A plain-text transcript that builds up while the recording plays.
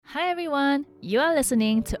Hi everyone, you are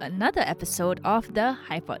listening to another episode of The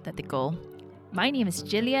Hypothetical. My name is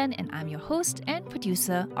Jillian and I'm your host and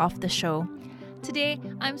producer of the show. Today,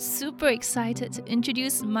 I'm super excited to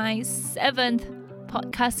introduce my 7th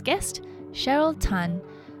podcast guest, Cheryl Tan,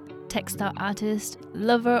 textile artist,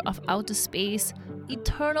 lover of outer space,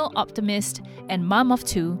 eternal optimist, and mom of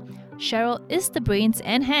 2. Cheryl is the brains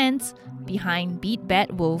and hands behind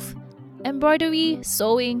BeadBadWolf. Embroidery,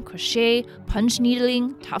 sewing, crochet, punch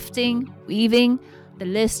needling, tufting, weaving, the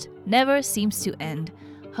list never seems to end.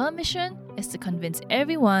 Her mission is to convince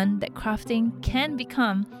everyone that crafting can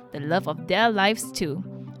become the love of their lives too.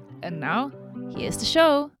 And now, here's the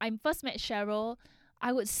show. I first met Cheryl,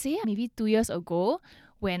 I would say maybe 2 years ago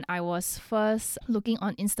when I was first looking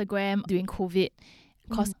on Instagram during COVID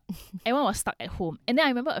because everyone was stuck at home. And then I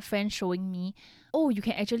remember a friend showing me, oh, you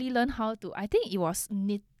can actually learn how to, I think it was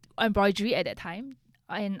embroidery at that time,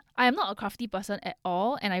 and I am not a crafty person at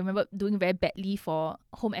all, and I remember doing very badly for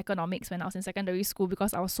home economics when I was in secondary school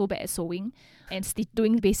because I was so bad at sewing and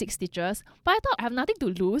doing basic stitches. But I thought I have nothing to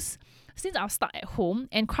lose since I was stuck at home,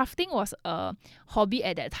 and crafting was a hobby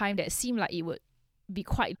at that time that seemed like it would be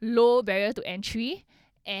quite low barrier to entry,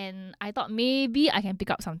 and I thought maybe I can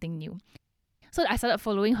pick up something new. So I started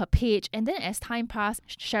following her page, and then as time passed,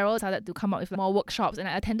 Cheryl started to come up with more workshops, and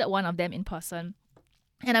I attended one of them in person.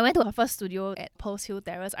 And I went to her first studio at Pearl's Hill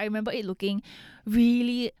Terrace. I remember it looking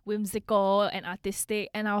really whimsical and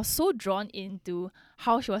artistic, and I was so drawn into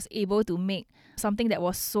how she was able to make something that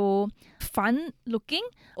was so fun looking,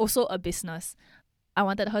 also a business. I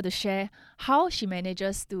wanted her to share how she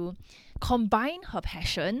manages to combine her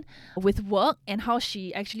passion with work and how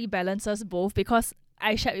she actually balances both, because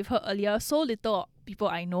I shared with her earlier, so little people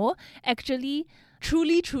I know actually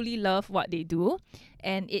truly love what they do,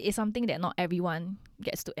 and it is something that not everyone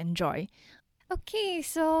gets to enjoy. Okay,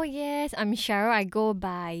 so yes, I'm Cheryl. I go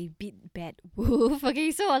by BeadBadWolf.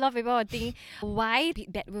 Okay, so a lot of people will think, why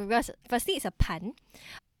BeadBadWolf? Because firstly, it's a pun.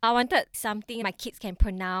 I wanted something my kids can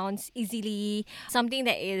pronounce easily, something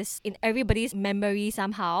that is in everybody's memory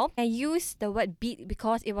somehow. I used the word bead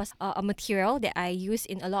because it was a material that I used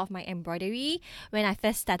in a lot of my embroidery when I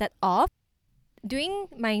first started off. During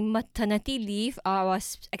my maternity leave, I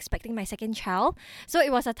was expecting my second child. So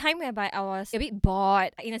it was a time whereby I was a bit bored,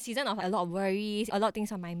 in a season of a lot of worries, a lot of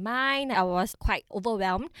things on my mind. I was quite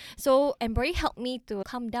overwhelmed. So embroidery helped me to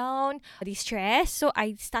calm down, de-stress. So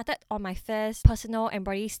I started on my first personal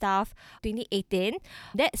embroidery stuff 2018.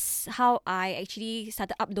 That's how I actually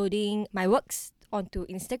started uploading my works onto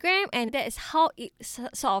Instagram, and that is how it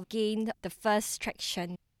sort of gained the first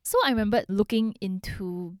traction. So I remember looking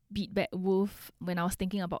into BeadBadWolf when I was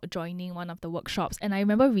thinking about joining one of the workshops, and I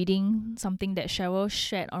remember reading something that Cheryl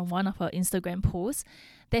shared on one of her Instagram posts,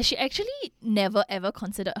 that she actually never ever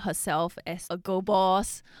considered herself as a girl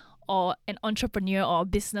boss or an entrepreneur or a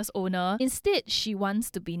business owner. Instead, she wants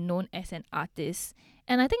to be known as an artist.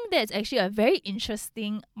 And I think that's actually a very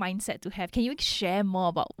interesting mindset to have. Can you share more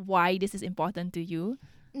about why this is important to you?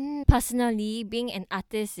 Personally, being an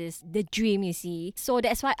artist is the dream, you see. So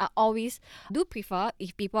that's why I always do prefer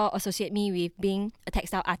if people associate me with being a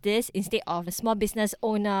textile artist instead of a small business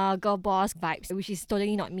owner, girl boss vibes, which is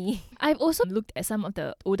totally not me. I've also looked at some of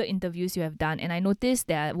the older interviews you have done, and I noticed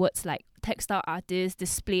there are words like textile artist,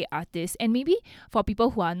 display artist, and maybe for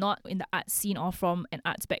people who are not in the art scene or from an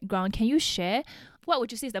arts background, can you share what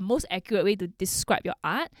would you say is the most accurate way to describe your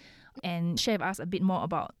art, and share with us a bit more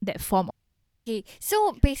about that form? Okay,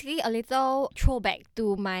 so basically a little throwback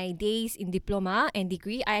to my days in diploma and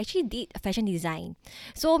degree. I actually did fashion design.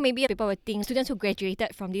 So maybe people would think students who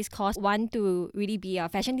graduated from this course want to really be a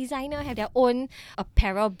fashion designer, have their own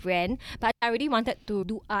apparel brand. But I really wanted to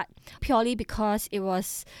do art purely because it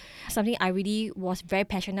was something I really was very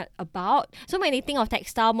passionate about. So when they think of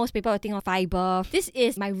textile, most people would think of fiber. This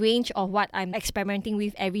is my range of what I'm experimenting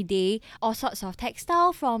with every day. All sorts of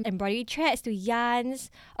textile, from embroidery threads to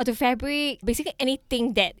yarns or to fabric. Basically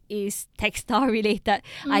anything that is textile related,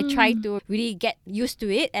 I try to really get used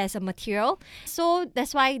to it as a material. So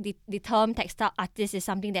that's why the term textile artist is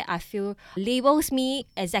something that I feel labels me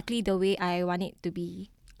exactly the way I want it to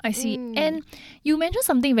be. I see. And you mentioned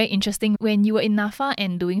something very interesting when you were in NAFA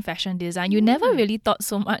and doing fashion design. You never really thought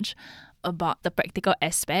so much about the practical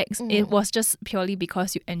aspects. It was just purely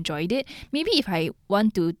because you enjoyed it. Maybe if I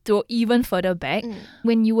want to throw even further back,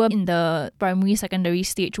 when you were in the primary, secondary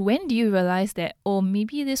stage, when do you realize that, oh,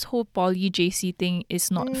 maybe this whole poly JC thing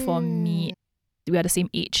is not for me? We are the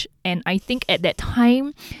same age. And I think at that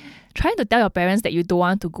time, trying to tell your parents that you don't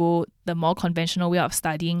want to go the more conventional way of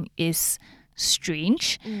studying is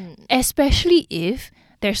strange, especially if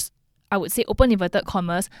there's I would say open inverted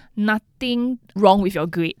commas, nothing wrong with your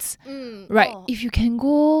grades. Right? If you can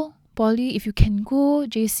go poly, if you can go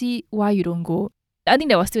JC, why you don't go? I think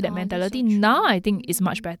there was still that mentality. So now I think it's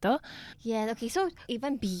much better. Yeah, okay, so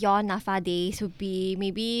even beyond NAFA days would be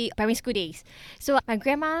maybe primary school days. So my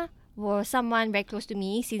grandma was someone very close to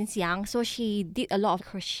me since young, so she did a lot of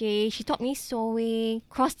crochet. She taught me sewing,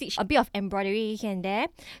 cross stitch, a bit of embroidery here and there.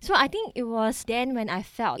 So I think it was then when I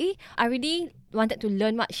felt I really wanted to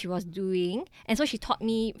learn what she was doing, and so she taught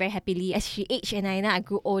me very happily as she aged and I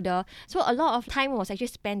grew older. So a lot of time was actually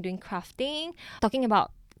spent doing crafting, talking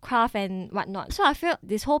about craft and whatnot. So I felt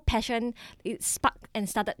this whole passion, it sparked and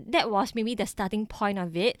started. That was maybe the starting point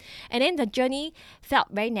of it. And then the journey felt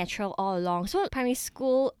very natural all along. So primary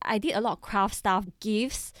school, I did a lot of craft stuff,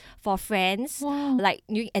 gifts for friends. Wow. Like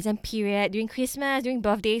during exam period, during Christmas, during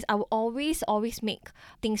birthdays, I would always make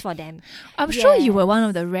things for them. I'm sure you were one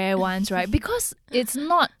of the rare ones, right? Because it's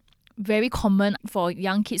not very common for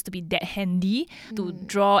young kids to be that handy to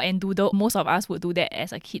draw and doodle. Most of us would do that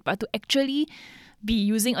as a kid, but to actually be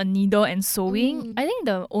using a needle and sewing. I think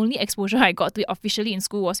the only exposure I got to it officially in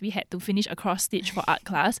school was we had to finish a cross stitch for art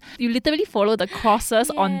class. You literally follow the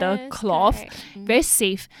crosses on the cloth. Correct. Very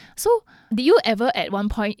safe. So did you ever at one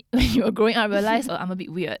point when you were growing up realize, I'm a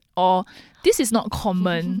bit weird, or this is not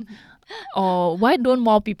common, or why don't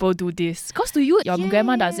more people do this? Because to you, your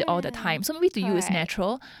grandma does it all the time. So maybe to you it's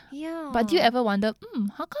natural. Yeah. But do you ever wonder,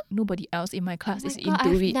 how come nobody else in my class is into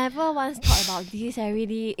I've it? never once thought about this.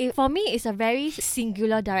 For me, it's a very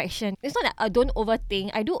singular direction. It's not that I don't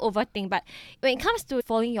overthink. I do overthink, but when it comes to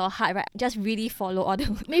following your heart, right, just really follow all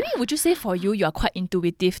the... Maybe would you say for you, you're quite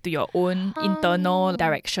intuitive to your own internal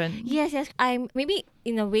direction? Yes. I'm maybe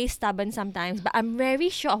in a way stubborn sometimes, but I'm very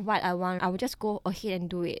sure of what I want. I will just go ahead and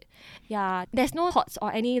do it. Yeah. There's no thoughts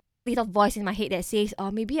or any little voice in my head that says,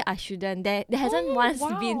 maybe I shouldn't. There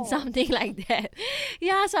hasn't been something like that.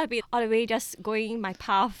 Yeah, so I've been all the way just going my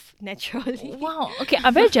path naturally. Wow. Okay,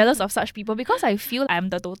 I'm very jealous of such people because I feel I'm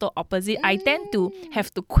the total opposite. I tend to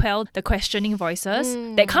have to quell the questioning voices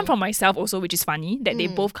that come from myself also, which is funny, that they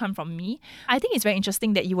both come from me. I think it's very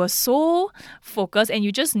interesting that you were so focused and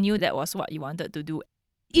you just knew that was what you wanted to do.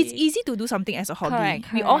 It's easy to do something as a hobby.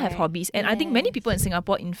 Correct. We all have hobbies. And I think many people in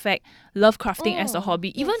Singapore, in fact, love crafting as a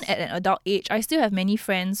hobby. Even at an adult age, I still have many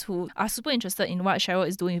friends who are super interested in what Cheryl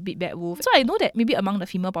is doing with BeadBadWolf. So I know that maybe among the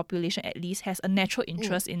female population at least has a natural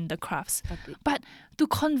interest in the crafts. But to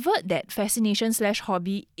convert that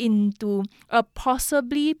fascination/hobby into a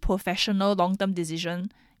possibly professional long-term decision,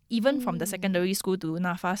 even from the secondary school to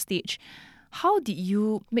NAFA stage, how did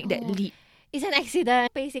you make that leap? It's an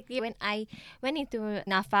accident. Basically, when I went into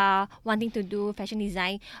NAFA wanting to do fashion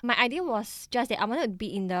design, my idea was just that I wanted to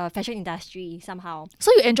be in the fashion industry somehow.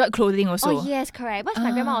 So you enjoyed clothing also? Oh, yes, correct. Because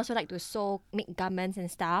my grandma also liked to sew, make garments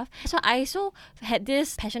and stuff. So I also had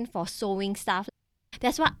this passion for sewing stuff.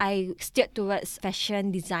 That's why I steered towards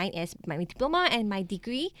fashion design as my diploma and my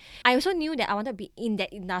degree. I also knew that I wanted to be in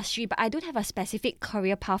that industry, but I don't have a specific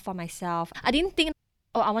career path for myself. I didn't think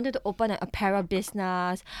I wanted to open an apparel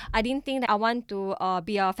business. I didn't think that I want to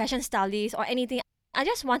be a fashion stylist or anything. I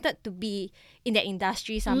just wanted to be in that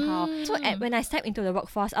industry somehow. So when I stepped into the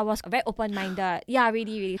workforce, I was very open-minded. Yeah,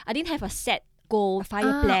 really. I didn't have a set goal, a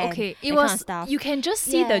plan. Okay. It was kind of stuff. You can just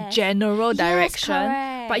see the general direction,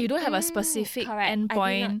 correct. but you don't have a specific endpoint.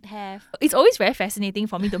 I did not have. It's always very fascinating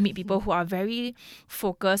for me to meet people who are very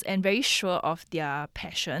focused and very sure of their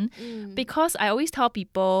passion, because I always tell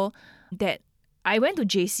people that I went to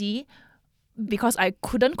JC because I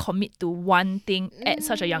couldn't commit to one thing at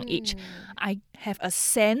such a young age. I have a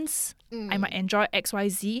sense I might enjoy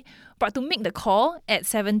XYZ, but to make the call at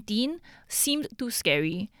 17 seemed too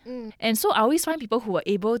scary. And so I always find people who were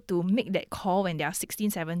able to make that call when they are 16,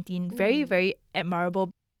 17 very, very admirable.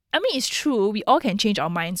 I mean, it's true, we all can change our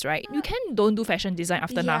minds, right? You don't do fashion design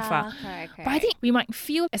after NAFA. Correct. But I think we might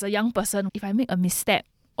feel as a young person, if I make a misstep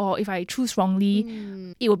or if I choose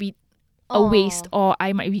wrongly, it will be a waste or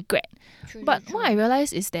I might regret. But what I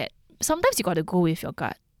realized is that sometimes you got to go with your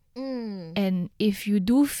gut. And if you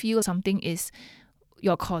do feel something is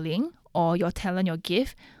your calling or your talent, your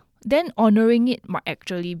gift, then honoring it might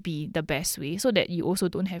actually be the best way so that you also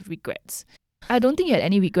don't have regrets. I don't think you had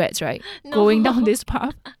any regrets, right? No. Going down this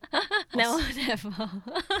path? No, never.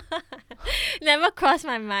 Never crossed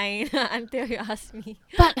my mind until you asked me.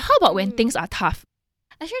 But how about when things are tough?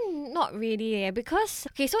 Actually, not really, because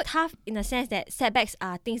so tough in the sense that setbacks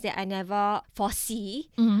are things that I never foresee.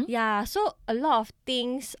 Yeah, so a lot of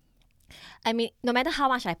things I mean, no matter how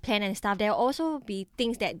much I plan and stuff, there will also be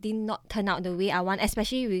things that did not turn out the way I want,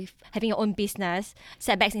 especially with having your own business.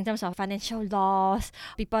 Setbacks in terms of financial loss,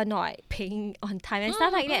 people not paying on time and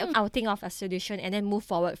stuff like that. I'll think of a solution and then move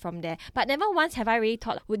forward from there. But never once have I really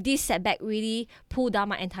thought, would this setback really pull down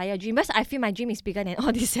my entire dream? Because I feel my dream is bigger than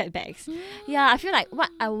all these setbacks. Yeah, I feel like what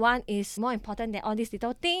I want is more important than all these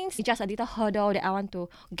little things. It's just a little hurdle that I want to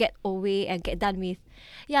get away and get done with.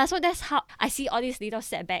 Yeah, so that's how I see all these little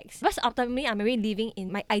setbacks. Because ultimately, I'm really living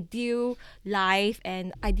in my ideal life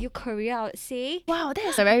and ideal career, I would say. Wow, that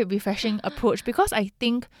is a very refreshing approach, because I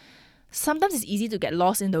think sometimes it's easy to get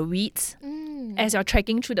lost in the weeds as you're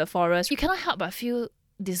trekking through the forest. You cannot help but feel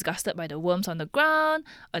disgusted by the worms on the ground,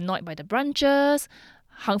 annoyed by the branches,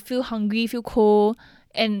 feel hungry, feel cold,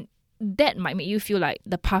 and that might make you feel like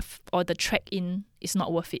the path or the trek in is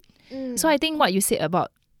not worth it. So I think what you said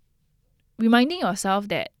about reminding yourself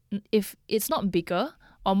that if it's not bigger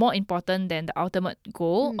or more important than the ultimate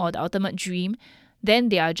goal or the ultimate dream, then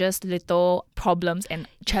they are just little problems and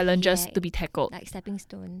challenges to be tackled. Like stepping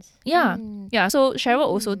stones. Yeah. So Cheryl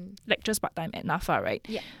also lectures part-time at NAFA, right?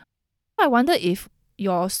 Yeah. I wonder if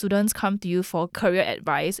your students come to you for career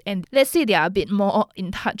advice and let's say they are a bit more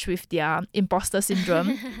in touch with their imposter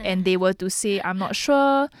syndrome and they were to say, I'm not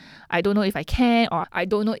sure, I don't know if I can, or I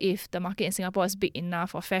don't know if the market in Singapore is big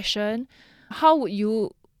enough for fashion. How would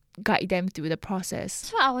you guide them through the process?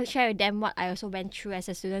 So I will share with them what I also went through as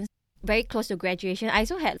a student. Very close to graduation, I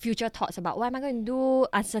also had future thoughts about what am I going to do,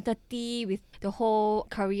 uncertainty with the whole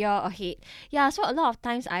career ahead. Yeah, so a lot of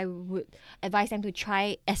times I would advise them to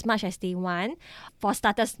try as much as they want. For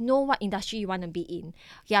starters, know what industry you want to be in.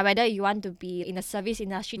 Yeah, whether you want to be in the service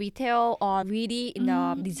industry, retail, or really in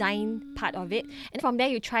the design part of it. And from there,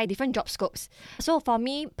 you try different job scopes. So for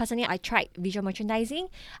me, personally, I tried visual merchandising.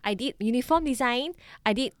 I did uniform design.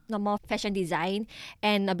 I did normal fashion design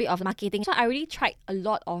and a bit of marketing. So I really tried a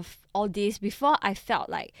lot of all this before I felt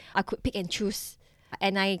like I could pick and choose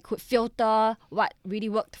and I could filter what really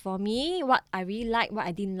worked for me, what I really liked, what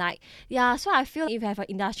I didn't like. Yeah, so I feel if you have an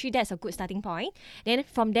industry, that's a good starting point. Then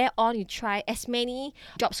from there on, you try as many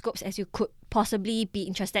job scopes as you could possibly be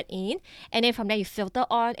interested in, and then from there you filter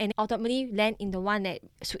on and ultimately land in the one that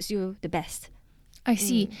suits you the best. I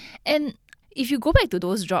see. And if you go back to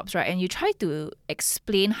those jobs, right, and you try to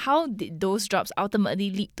explain how did those jobs ultimately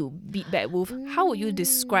lead to BeadBadWolf, how would you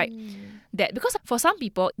describe that? Because for some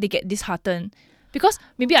people, they get disheartened. Because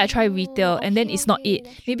maybe I try retail and then it's not it.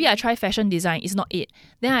 Maybe I try fashion design, it's not it.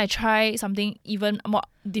 Then I try something even more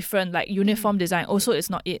different like uniform design, also it's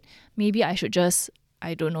not it. Maybe I should just,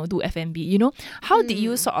 I don't know, do F&B, you know? How did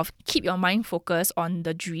you sort of keep your mind focused on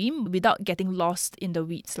the dream without getting lost in the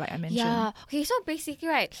weeds, like I mentioned? Yeah. Okay, so basically,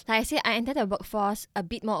 right, like I said, I entered the workforce a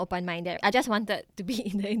bit more open-minded. I just wanted to be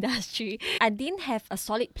in the industry. I didn't have a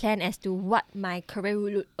solid plan as to what my career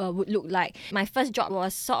would look like. My first job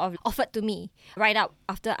was sort of offered to me right up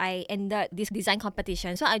after I ended this design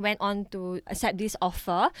competition. So I went on to accept this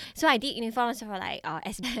offer. So I did uniforms for like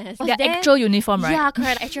SBS. The actual uniform, right? Yeah,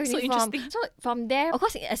 correct. Actual So uniform. interesting. So from there, of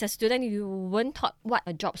course, as a student, you weren't taught what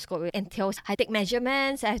a job scope entails. I take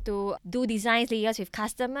measurements, I have to do designs, layers with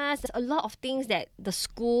customers. There's a lot of things that the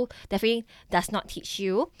school definitely does not teach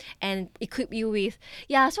you and equip you with.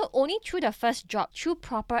 Yeah, so only through the first job, through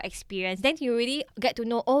proper experience, then you really get to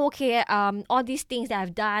know, all these things that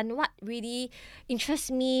I've done, what really interests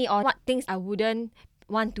me or what things I wouldn't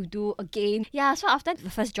want to do again. Yeah, so after the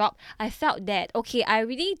first job, I felt that, okay, I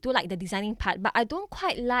really do like the designing part, but I don't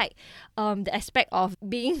quite like the aspect of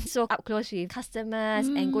being so up close with customers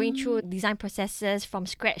and going through design processes from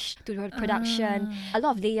scratch to the production. A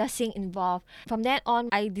lot of layering involved. From then on,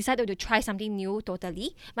 I decided to try something new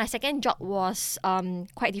totally. My second job was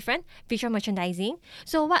quite different, visual merchandising.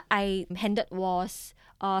 So what I handled was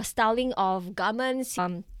styling of garments,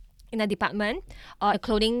 in a department, a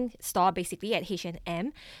clothing store basically at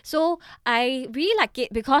H&M. So I really like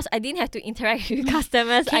it because I didn't have to interact with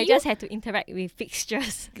customers. I just had to interact with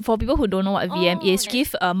fixtures. For people who don't know what VM is,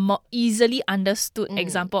 give a more easily understood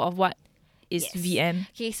example of what is VM.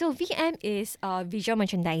 Okay, so VM is visual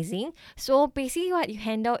merchandising. So basically what you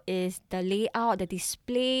handle is the layout, the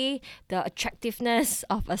display, the attractiveness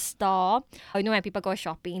of a store. You know, when people go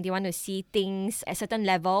shopping, they want to see things at certain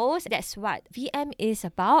levels. That's what VM is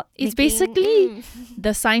about. It's basically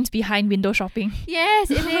the science behind window shopping.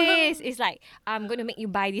 Yes, it is. It's like, I'm going to make you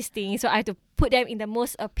buy these things, so I have to put them in the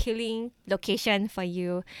most appealing location for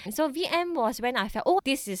you. And so VM was when I felt,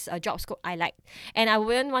 this is a job scope I like. And I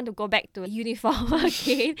wouldn't want to go back to uniform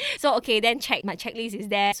again. So, okay, then my checklist is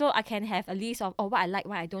there. So I can have a list of what I like,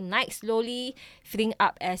 what I don't like, slowly filling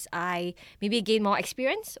up as I maybe gain more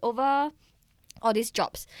experience over all these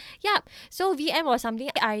jobs. Yeah. So VM was something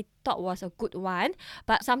I thought was a good one.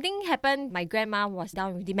 But something happened. My grandma was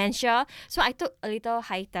down with dementia. So I took a little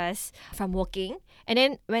hiatus from working. And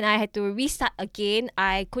then when I had to restart again,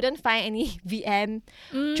 I couldn't find any VM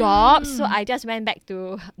jobs. So I just went back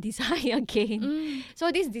to design again.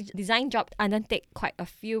 So this design job undertake quite a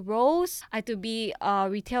few roles. I had to be a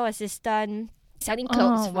retail assistant, selling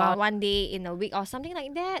clothes for one day in a week or something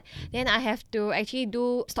like that. Then I have to actually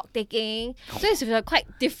do stock taking. So it's quite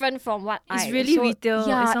different from what it's really retail.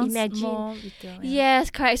 Yeah, it sounds imagine. More retail, Yes,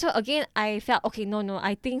 correct. So again, I felt, okay, no,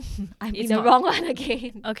 I think I'm in the wrong one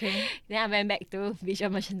again. Okay. Then I went back to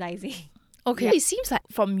visual merchandising. Okay. Yeah. It seems like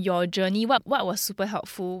from your journey, what was super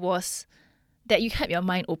helpful was that you kept your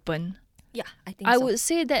mind open. Yeah, I think I so. would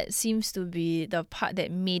say that seems to be the part that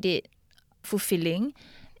made it fulfilling.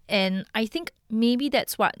 And I think maybe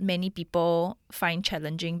that's what many people find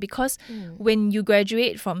challenging, because when you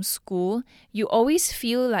graduate from school, you always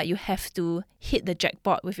feel like you have to hit the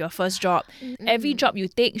jackpot with your first job. Every job you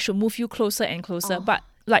take should move you closer and closer. But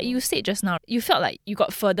like you said just now, you felt like you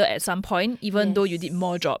got further at some point, even though you did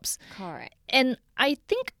more jobs. Correct. And I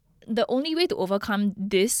think the only way to overcome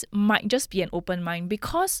this might just be an open mind,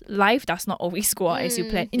 because life does not always go out as you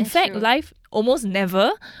plan. In fact, life almost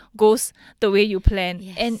never goes the way you plan.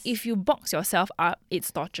 Yes. And if you box yourself up,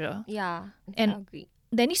 it's torture. Yeah, and I agree.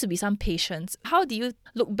 There needs to be some patience. How do you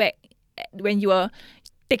look back when you were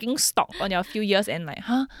taking stock on your few years and like,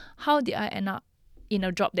 how did I end up in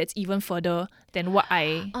a job that's even further than what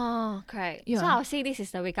I... Oh, correct. Yeah. So I'll say this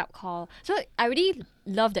is the wake-up call. So I really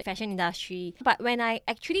love the fashion industry. But when I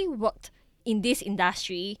actually worked in this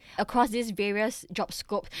industry, across these various job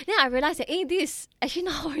scopes, then I realized that, hey, this is actually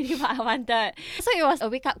not really what I wanted. So it was a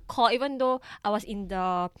wake-up call, even though I was in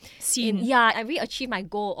the scene. I really achieved my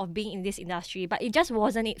goal of being in this industry. But it just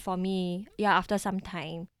wasn't it for me, after some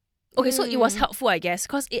time. Okay, so it was helpful, I guess,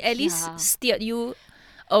 because it at least steered you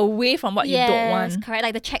away from what you don't want. Yes, correct.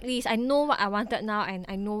 Like the checklist, I know what I wanted now and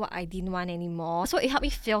I know what I didn't want anymore. So it helped me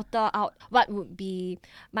filter out what would be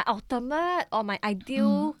my ultimate or my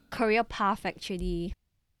ideal career path actually.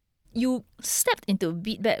 You stepped into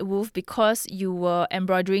BeadBadWolf because you were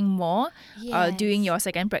embroidering more during your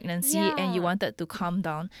second pregnancy and you wanted to calm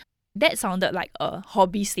down. That sounded like a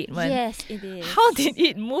hobby statement. Yes, it is. How did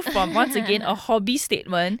it move from, once again, a hobby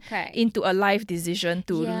statement into a life decision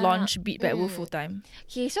to launch BeadBadWolf full-time?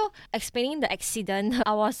 Okay, so explaining the accident,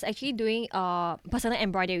 I was actually doing personal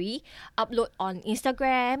embroidery, upload on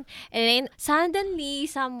Instagram, and then suddenly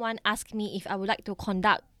someone asked me if I would like to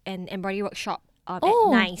conduct an embroidery workshop at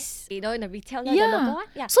Nice, in the retail, the logo one.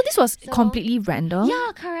 Yeah. So this was completely random? Yeah,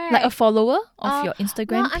 correct. Like a follower of your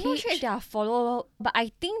Instagram page? I'm not sure if they are follower, but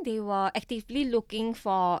I think they were actively looking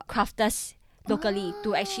for crafters locally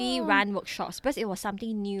to actually run workshops, because it was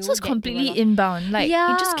something new. So it's completely inbound, like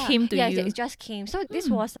it just came to you. Yeah, it just came. So this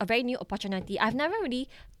was a very new opportunity. I've never really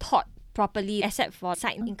taught properly except for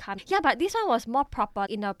side income. Yeah, but this one was more proper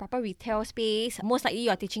in a proper retail space. Most likely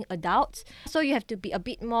you're teaching adults, so you have to be a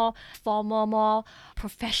bit more formal, more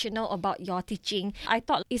professional about your teaching. I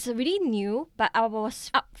thought it's really new, but I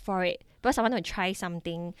was up for it because I wanted to try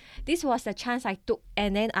something. This was the chance I took,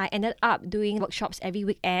 and then I ended up doing workshops every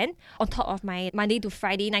weekend on top of my Monday to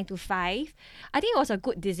Friday 9 to 5. I think it was a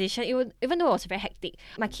good decision, even though it was very hectic.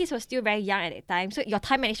 My kids were still very young at that time, so your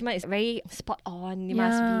time management is very spot on. You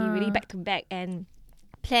must be really back to back and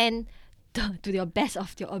plan to your best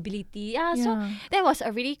of your ability. So that was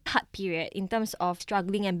a really hard period in terms of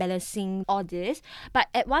struggling and balancing all this. But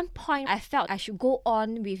at one point, I felt I should go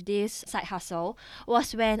on with this side hustle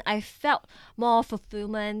was when I felt more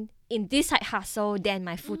fulfillment in this side hustle than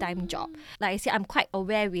my full-time job. Like I said, I'm quite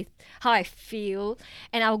aware with how I feel,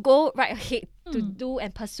 and I'll go right ahead to do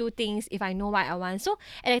and pursue things if I know what I want. So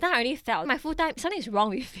at that time, I really felt my full-time, something is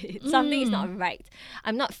wrong with it. Something is not right.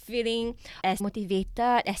 I'm not feeling as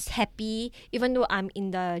motivated, as happy, even though I'm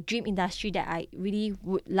in the dream industry that I really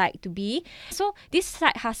would like to be. So this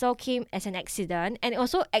side hustle came as an accident, and it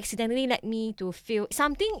also accidentally led me to feel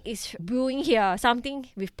something is brewing here, something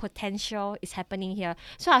with potential is happening here.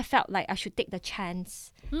 So I felt like I should take the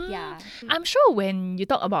chance. I'm sure when you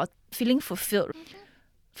talk about feeling fulfilled,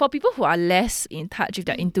 for people who are less in touch with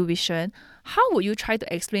their intuition, how would you try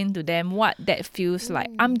to explain to them what that feels like?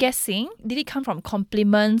 I'm guessing, did it come from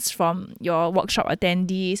compliments from your workshop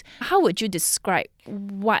attendees? How would you describe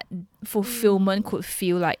what fulfillment could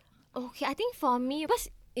feel like? Okay, I think for me, because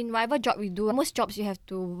in whatever job we do, most jobs you have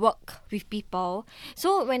to work with people.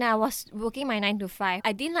 So when I was working my 9 to 5,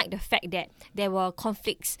 I didn't like the fact that there were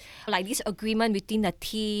conflicts, like disagreement between the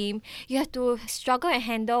team. You have to struggle and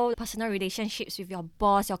handle personal relationships with your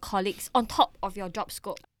boss, your colleagues on top of your job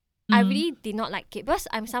scope. I really did not like it because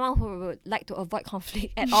I'm someone who would like to avoid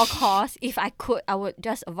conflict at all costs. If I could, I would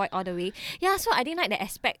just avoid all the way. Yeah, so I didn't like that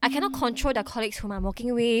aspect. I cannot control the colleagues whom I'm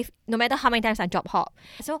working with, no matter how many times I job hop.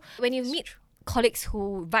 So when you meet colleagues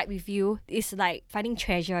who vibe with you, it's like finding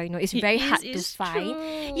treasure, it's very hard to find.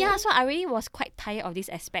 True. Yeah, so I really was quite tired of this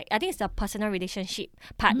aspect. I think it's the personal relationship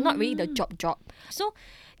part, not really the job. So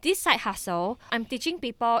this side hustle, I'm teaching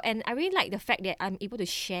people, and I really like the fact that I'm able to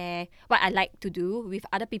share what I like to do with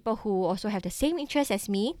other people who also have the same interests as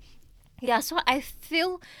me. Yeah, so I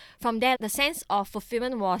feel from there, the sense of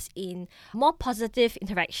fulfillment was in more positive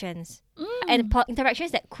interactions and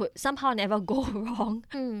interactions that could somehow never go wrong.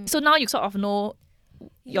 So now you sort of know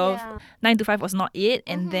your Yeah. 9 to 5 was not it,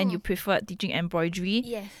 and then you preferred teaching embroidery.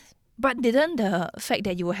 Yes. But didn't the fact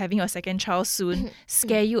that you were having your second child soon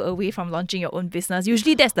scare you away from launching your own business?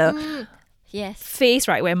 Usually that's the Yes. phase,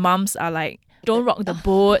 right, where mums are like, don't rock the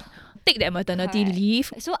boat, take that maternity Correct.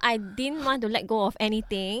 leave. So I didn't want to let go of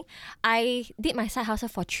anything. I did my side hustle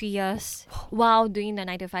for 3 years while doing the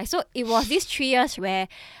 9 to 5. So it was these 3 years where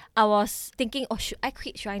I was thinking, should I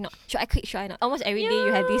quit? Should I not? Should I quit? Should I not? Almost every day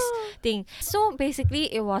you have this thing. So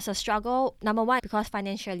basically it was a struggle. Number one, because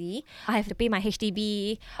financially, I have to pay my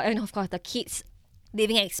HDB and of course the kids'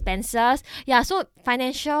 living expenses. Yeah, so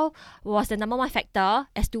financial was the number one factor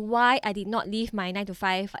as to why I did not leave my 9 to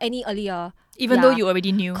 5 any earlier. Even though you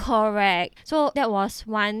already knew. Correct. So that was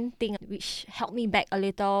one thing which held me back a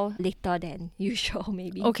little later than usual,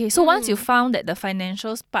 maybe. Okay, so once you found that the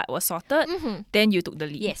financials part was sorted, then you took the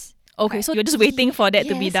leap. Yes. Okay, correct. so you're just waiting for that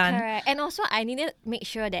to be done. Correct. And also I needed to make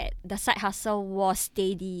sure that the side hustle was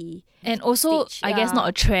steady. And also, Stage, I guess yeah. not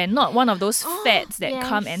a trend, not one of those fads that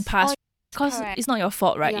come and pass. Because correct. it's not your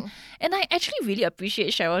fault, right? Yeah. And I actually really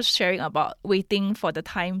appreciate Cheryl sharing about waiting for the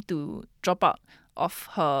time to drop out of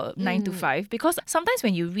her 9 to 5, because sometimes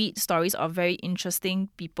when you read stories of very interesting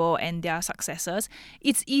people and their successes,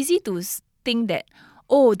 it's easy to think that,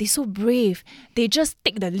 oh, they're so brave, they just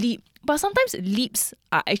take the leap. But sometimes leaps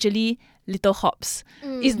are actually little hops.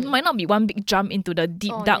 It might not be one big jump into the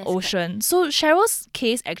deep dark ocean. So Cheryl's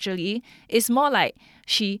case actually is more like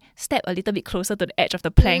she stepped a little bit closer to the edge of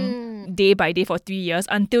the plank day by day for 3 years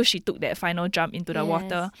until she took that final jump into the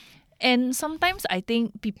water. And sometimes I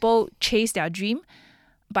think people chase their dream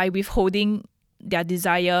by withholding their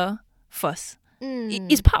desire first.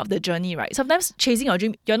 It's part of the journey, right? Sometimes chasing your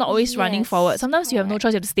dream, you're not always running forward. Sometimes you have no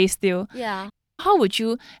choice, you have to stay still. Yeah. How would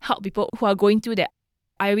you help people who are going through that?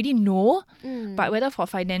 I already know, but whether for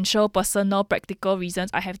financial, personal, practical reasons,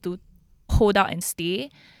 I have to hold out and stay.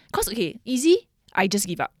 Because, okay, easy, I just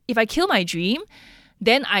give up. If I kill my dream,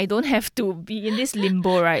 then I don't have to be in this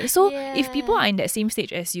limbo, right? So if people are in that same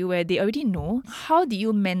stage as you where they already know, how do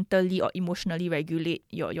you mentally or emotionally regulate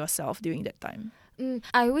yourself during that time?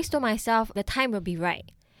 I always told myself the time will be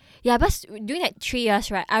right. Yeah, but during that 3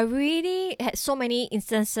 years, right, I really had so many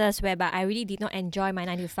instances whereby I really did not enjoy my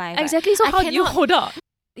 9 to 5. Exactly, so how do you hold up?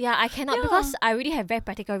 Yeah, I cannot because I really have very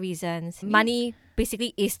practical reasons. Money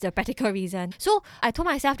basically is the practical reason. So I told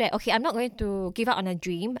myself that, okay, I'm not going to give up on a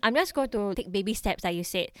dream. I'm just going to take baby steps, like you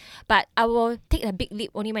said. But I will take a big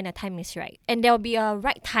leap only when the time is right. And there will be a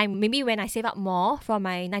right time, maybe when I save up more from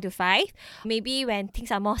my 9 to 5. Maybe when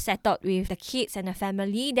things are more settled with the kids and the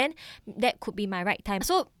family, then that could be my right time.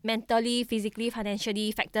 So mentally, physically,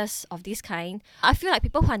 financially, factors of this kind, I feel like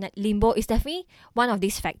people who are in limbo is definitely one of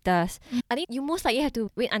these factors. I think you most likely have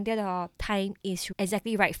to wait until the time is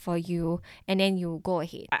exactly right for you, and then you go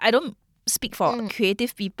ahead. I don't speak for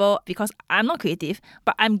creative people because I'm not creative,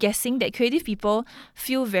 but I'm guessing that creative people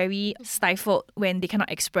feel very stifled when they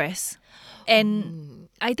cannot express. And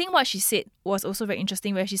I think what she said was also very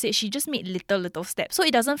interesting, where she said she just made little steps. So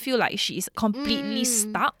it doesn't feel like she is completely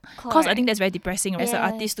stuck. Because I think that's very depressing as an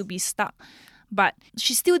artist to be stuck. But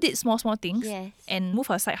she still did small things and move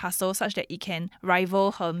her side hustle such that it can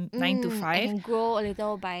rival her 9 to 5. And grow a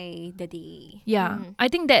little by the day. Yeah, I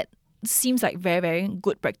think that seems like very, very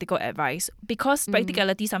good practical advice, because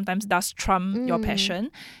practicality sometimes does trump your passion.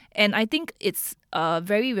 And I think it's a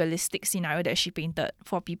very realistic scenario that she painted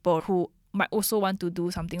for people who might also want to do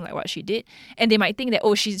something like what she did. And they might think that,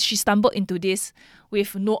 oh, she stumbled into this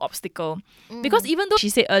with no obstacle. Because even though she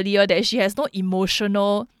said earlier that she has no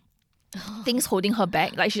emotional things holding her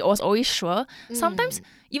back, like she was always sure, sometimes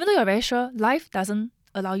even though you're very sure, life doesn't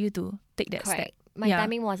allow you to take that step. My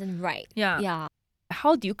timing wasn't right. Yeah.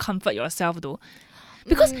 How do you comfort yourself though?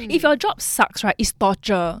 Because if your job sucks, right, it's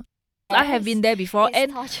torture. I have been there before,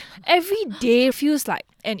 and torture. every day feels like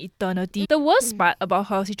an eternity. The worst part about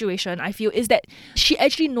her situation, I feel, is that she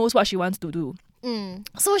actually knows what she wants to do.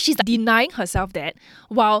 So she's denying herself that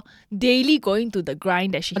while daily going to the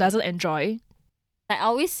grind that she doesn't enjoy. I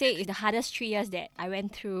always say it's the hardest 3 years that I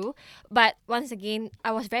went through. But once again,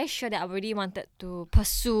 I was very sure that I really wanted to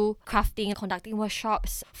pursue crafting, conducting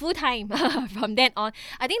workshops full time from then on.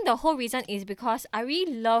 I think the whole reason is because I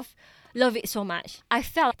really love it so much. I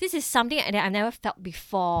felt this is something that I've never felt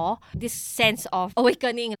before. This sense of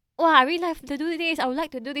awakening. Wow, I really like to do this. I would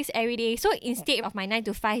like to do this every day. So instead of my 9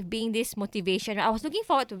 to 5 being this motivation, I was looking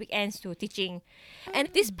forward to weekends to teaching. And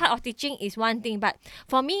this part of teaching is one thing. But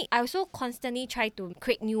for me, I also constantly try to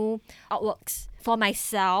create new artworks for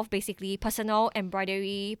myself, basically personal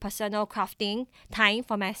embroidery, personal crafting time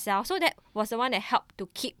for myself. So that was the one that helped to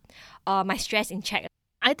keep my stress in check.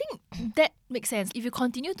 I think that makes sense. If you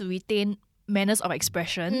continue to retain manners of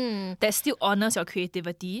expression that still honors your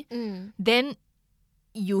creativity, then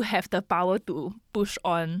you have the power to push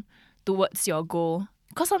on towards your goal.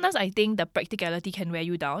 Because sometimes I think the practicality can wear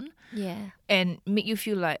you down and make you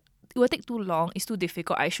feel like it will take too long, it's too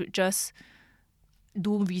difficult, I should just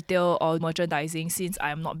do retail or merchandising since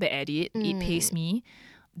I'm not bad at it. It pays me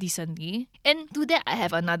decently. And to that, I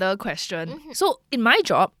have another question. So in my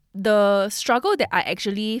job, the struggle that I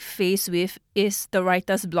actually face with is the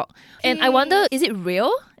writer's block. And I wonder, is it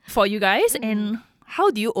real for you guys? And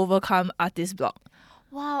how do you overcome artist block?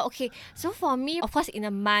 Wow, okay. So for me, of course, in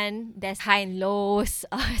a month, there's high and lows,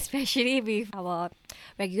 especially with our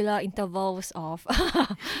regular intervals of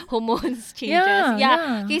hormones changes.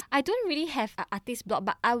 Yeah. Okay, I don't really have an artist block,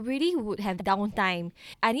 but I really would have downtime.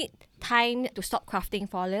 I need time to stop crafting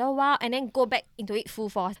for a little while and then go back into it full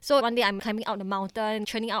force. So one day I'm climbing out the mountain,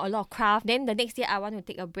 churning out a lot of craft. Then the next day I want to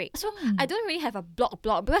take a break. So I don't really have a block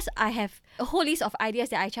because I have a whole list of ideas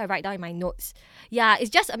that I try to write down in my notes. Yeah, it's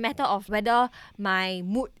just a matter of whether my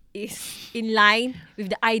mood is in line with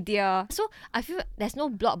the idea. So I feel there's no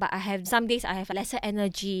block, but I have some days I have lesser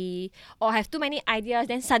energy or I have too many ideas,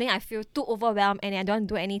 then suddenly I feel too overwhelmed and I don't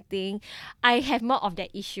do anything. I have more of that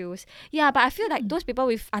issues. Yeah, but I feel like those people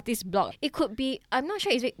with artist block, it could be, I'm not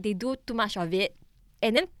sure if they do too much of it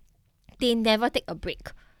and then they never take a break.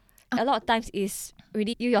 A lot of times is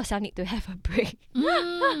really you yourself need to have a break.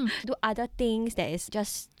 Do other things that is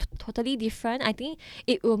just totally different. I think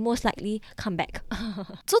it will most likely come back.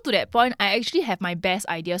 So to that point, I actually have my best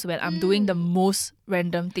ideas when I'm doing the most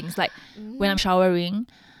random things, like when I'm showering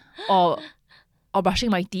or brushing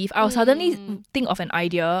my teeth. I'll suddenly think of an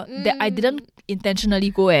idea that I didn't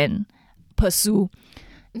intentionally go and pursue.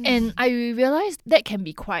 And I realized that can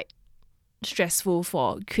be quite stressful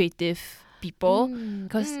for creative people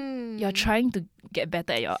because you're trying to get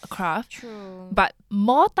better at your craft. True. But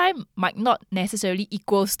more time might not necessarily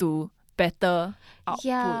equals to better output.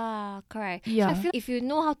 Yeah, correct. Yeah. So I feel if you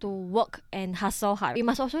know how to work and hustle hard, you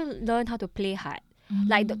must also learn how to play hard.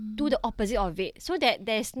 Like do the opposite of it, so that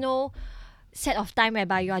there's no set of time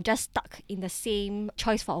whereby you are just stuck in the same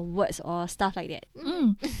choice for words or stuff like that.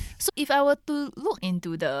 So if I were to look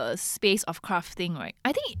into the space of crafting, right,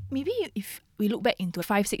 I think maybe if we look back into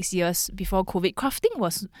 5-6 years before COVID, crafting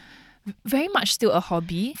was very much still a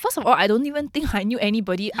hobby. First of all, I don't even think I knew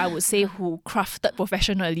anybody, I would say, who crafted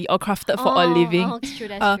professionally or crafted for a living. That's true,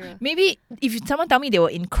 that's true. Maybe if someone tell me they were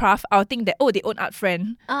in craft, I'll think that, they own art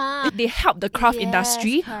friend. They help the craft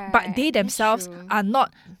industry, correct. but they themselves are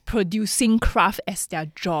not producing craft as their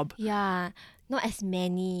job. Yeah, not as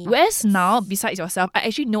many. Whereas now, besides yourself, I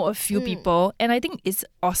actually know a few people, and I think it's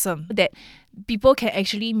awesome that people can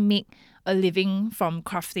actually make a living from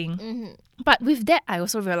crafting. But with that, I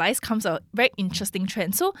also realized comes a very interesting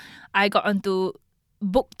trend. So I got onto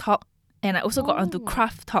book talk and I also got onto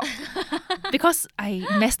craft talk because I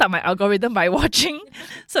messed up my algorithm by watching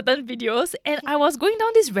certain videos, and I was going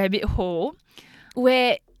down this rabbit hole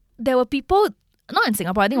where there were people, not in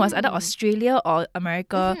Singapore, I think it was either Australia or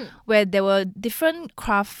America, where there were different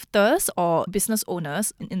crafters or business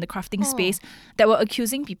owners in the crafting space that were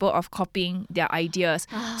accusing people of copying their ideas.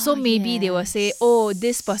 So maybe they will say,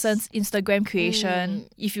 this person's Instagram creation,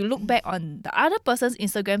 if you look back on the other person's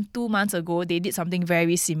Instagram 2 months ago, they did something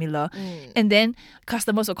very similar. And then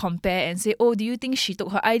customers will compare and say, do you think she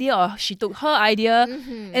took her idea or she took her idea?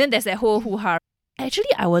 And then there's that whole hoo-ha.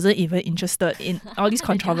 Actually, I wasn't even interested in all these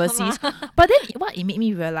controversies. But then what it made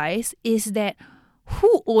me realize is that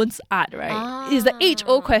who owns art, right? Is the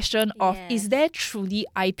age-old question of, is there truly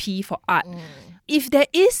IP for art? If there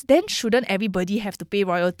is, then shouldn't everybody have to pay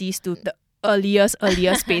royalties to the earliest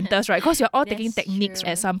painters, right? Because you're all taking techniques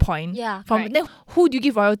at some point. Yeah, Then who do you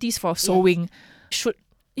give royalties for sewing? Should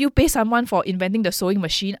you pay someone for inventing the sewing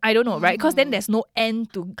machine? I don't know, right? Because then there's no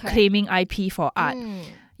end to claiming IP for art.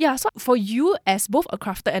 Yeah, so for you as both a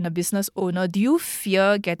crafter and a business owner, do you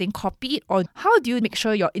fear getting copied, or how do you make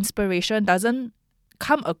sure your inspiration doesn't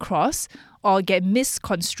come across or get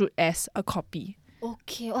misconstrued as a copy?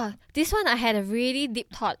 Okay, wow. This one I had a really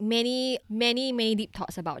deep thought, many deep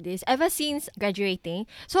thoughts about this ever since graduating.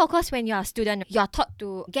 So of course, when you're a student, you're taught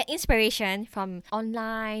to get inspiration from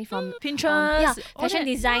online, from Pinterest, all fashion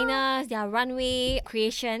that. designers, their runway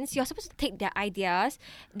creations. You're supposed to take their ideas,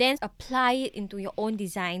 then apply it into your own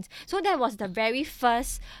designs. So that was the very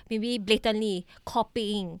first, maybe blatantly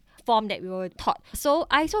copying form that we were taught. So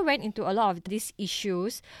I also ran into a lot of these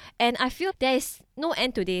issues, and I feel there is no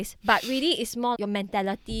end to this, but really it's more your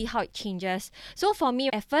mentality, how it changes. So for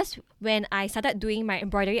me, at first when I started doing my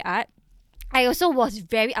embroidery art, I also was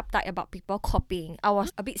very uptight about people copying. I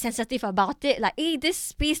was a bit sensitive about it. Like, hey,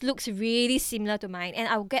 this piece looks really similar to mine. And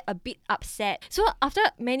I'll get a bit upset. So after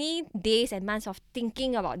many days and months of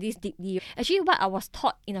thinking about this deeply, actually what I was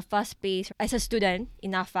taught in the first place as a student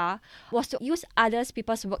in NAFA was to use others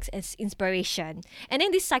people's works as inspiration. And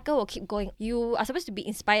then this cycle will keep going. You are supposed to be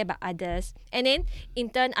inspired by others. And then in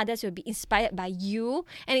turn, others will be inspired by you.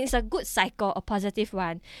 And it's a good cycle, a positive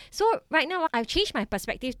one. So right now, I've changed my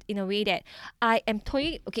perspective in a way that I am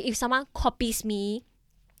totally, okay, if someone copies me,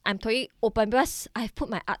 I'm totally open because I've put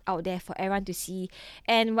my art out there for everyone to see.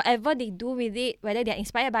 And whatever they do with it, whether they're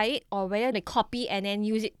inspired by it or whether they copy and then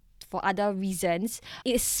use it for other reasons,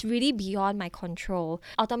 it's really beyond my control.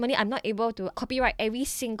 Ultimately, I'm not able to copyright every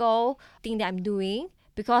single thing that I'm doing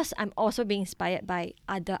because I'm also being inspired by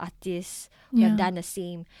other artists who have done the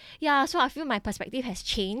same. Yeah, so I feel my perspective has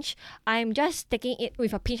changed. I'm just taking it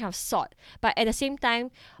with a pinch of salt. But at the same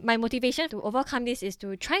time, my motivation to overcome this is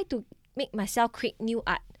to try to make myself create new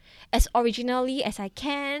art as originally as I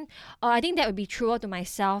can. I think that would be truer to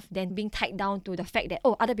myself than being tied down to the fact that,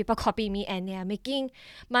 oh, other people copy me and they are making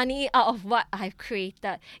money out of what I've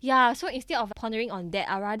created. Yeah, so instead of pondering on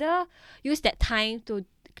that, I'd rather use that time to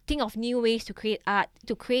think of new ways to create art,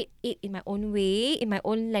 to create it in my own way, in my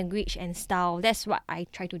own language and style. That's what I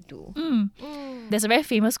try to do. There's a very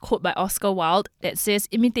famous quote by Oscar Wilde that says,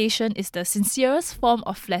 imitation is the sincerest form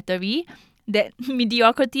of flattery that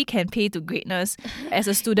mediocrity can pay to greatness. As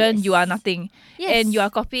a student, you are nothing. And you are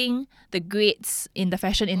copying the greats in the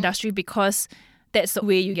fashion industry because that's the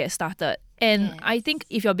way you get started. And I think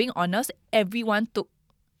if you're being honest, everyone took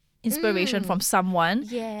inspiration from someone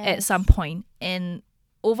at some point. And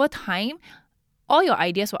over time, all your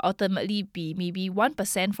ideas will ultimately be maybe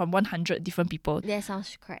 1% from 100 different people. That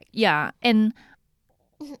sounds correct. Yeah. And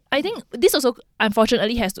I think this also,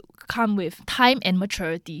 unfortunately, has to come with time and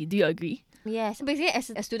maturity. Do you agree? Yes. Basically,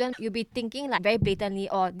 as a student, you'll be thinking like very blatantly,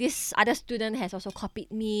 oh, this other student has also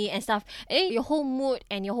copied me and stuff. And your whole mood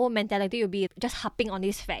and your whole mentality will be just harping on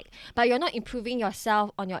this fact. But you're not improving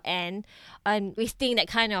yourself on your end and wasting that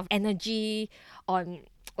kind of energy on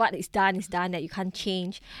what is done that you can't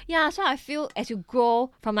change. Yeah, so I feel as you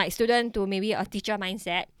grow from like student to maybe a teacher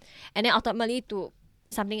mindset and then ultimately to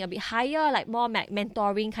something a bit higher, like more like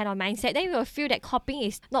mentoring kind of mindset, then you will feel that copying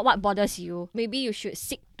is not what bothers you. Maybe you should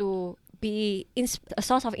seek to be a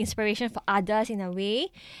source of inspiration for others in a way,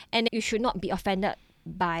 and you should not be offended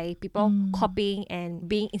by people copying and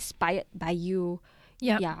being inspired by you.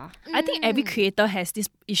 Yeah. I think every creator has this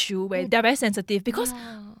issue where they're very sensitive because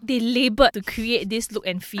they labored to create this look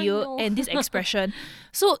and feel and this expression.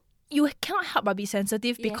 So you cannot help but be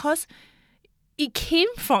sensitive because it came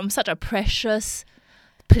from such a precious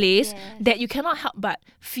place that you cannot help but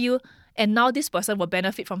feel, and now this person will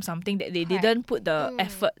benefit from something that they didn't put the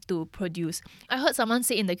effort to produce. I heard someone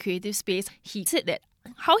say in the creative space, he said that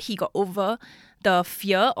how he got over the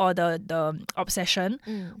fear or the obsession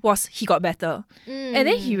was he got better. And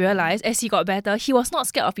then he realized as he got better, he was not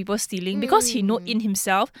scared of people stealing because he knew in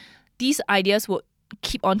himself these ideas would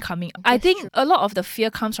keep on coming. I think a lot of the fear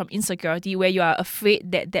comes from insecurity, where you are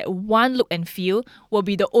afraid that that one look and feel will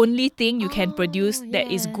be the only thing you can produce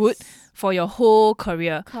that is good for your whole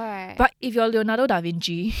career. Correct. But if you're Leonardo da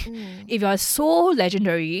Vinci, if you're so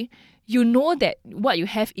legendary, you know that what you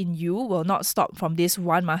have in you will not stop from this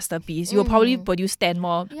one masterpiece. You will probably produce 10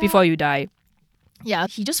 more before you die. Yeah,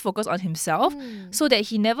 he just focused on himself so that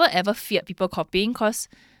he never ever feared people copying, because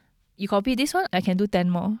you copy this one, I can do 10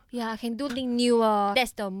 more. Yeah, I can do something newer.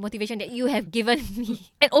 That's the motivation that you have given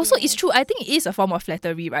me. And also it's true, I think it is a form of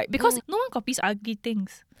flattery, right? Because no one copies ugly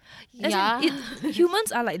things.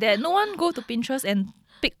 Humans are like that. No one go to Pinterest and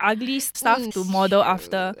pick ugly stuff to model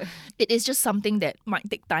after. It is just something that might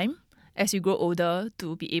take time as you grow older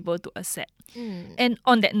to be able to accept. And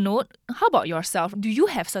on that note, how about yourself? Do you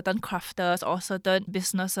have certain crafters or certain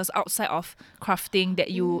businesses outside of crafting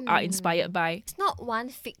that you are inspired by? It's not one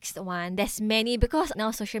fixed one. There's many because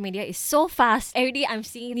now social media is so fast. Every day I'm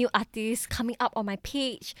seeing new artists coming up on my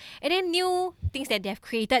page and then new things that they have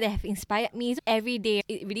created that have inspired me. So every day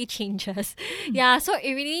it really changes. Yeah, so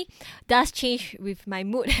it really does change with my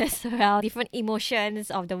mood as well. Different emotions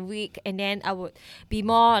of the week, and then I would be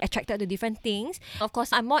more attracted to different things. Of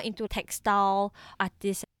course, I'm more into textile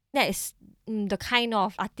artists. That is the kind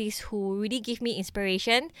of artists who really give me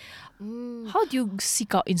inspiration. How do you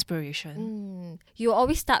seek out inspiration? You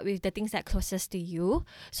always start with the things that are closest to you.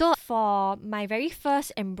 So for my very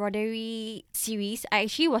first embroidery series, I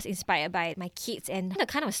actually was inspired by my kids and the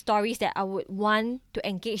kind of stories that I would want to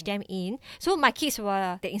engage them in. So my kids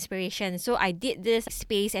were the inspiration. So I did this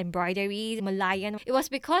space embroidery, Malayan. It was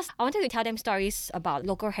because I wanted to tell them stories about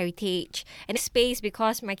local heritage and space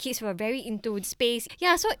because my kids were very into space.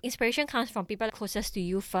 Yeah, so inspiration comes from people closest to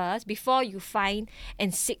you first before you find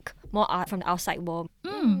and seek more art from the outside world.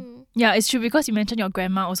 Yeah, it's true because you mentioned your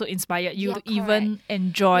grandma also inspired you to even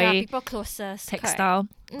enjoy people closest textile.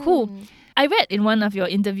 Cool. I read in one of your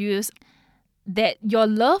interviews that your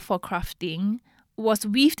love for crafting was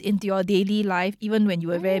weaved into your daily life even when you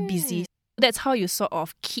were very busy. That's how you sort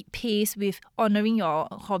of keep pace with honouring your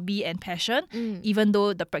hobby and passion, even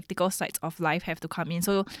though the practical sides of life have to come in.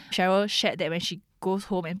 So Cheryl shared that when she goes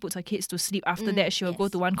home and puts her kids to sleep, after that she will go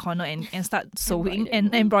to one corner and start sewing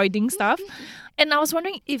and embroidering stuff. And I was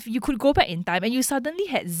wondering if you could go back in time and you suddenly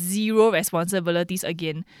had zero responsibilities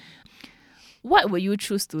again, what would you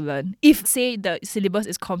choose to learn? If, say, the syllabus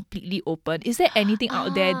is completely open, is there anything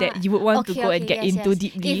out there that you would want to go and get into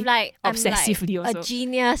deeply, if obsessively I'm like also? a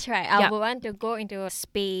genius, right? I would want to go into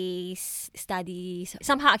space studies.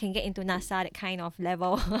 Somehow I can get into NASA, that kind of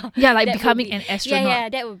level. Yeah, like becoming an astronaut. Yeah,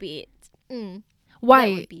 that would be it.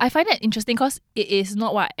 Why? I find that interesting because it is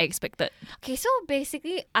not what I expected. Okay, so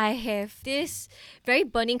basically I have this very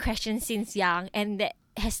burning question since young, and that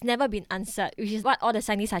has never been answered, which is what all the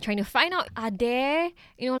scientists are trying to find out. Are there,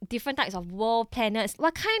 different types of world, planets?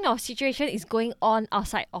 What kind of situation is going on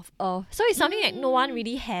outside of Earth? So it's something that no one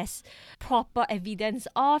really has proper evidence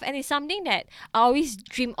of, and it's something that I always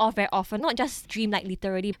dream of very often. Not just dream like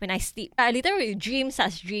literally when I sleep. I literally dream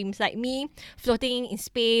such dreams, like me floating in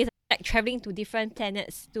space, like traveling to different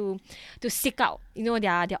planets to seek out,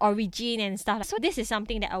 their origin and stuff. So this is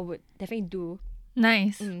something that I would definitely do.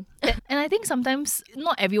 Nice. And I think sometimes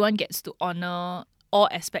not everyone gets to honor all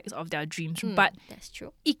aspects of their dreams, but that's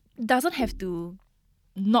true. It doesn't have to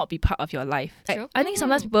not be part of your life. True. I think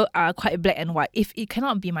sometimes people are quite black and white. If it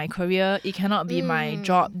cannot be my career, it cannot be my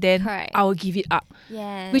job, then I will give it up.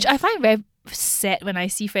 Yes. Which I find very sad when I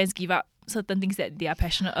see friends give up certain things that they are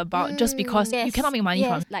passionate about just because you cannot make money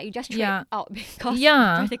from. Like you just throw it out because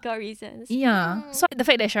of practical reasons. So the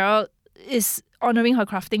fact that Cheryl is honouring her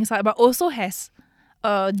crafting side but also has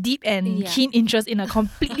a deep and keen interest in a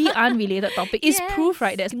completely unrelated topic is proof,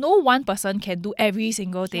 right, that no one person can do every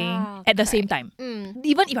single thing at the same time.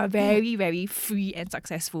 Even if you are very, very free and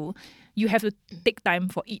successful, you have to take time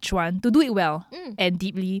for each one to do it well and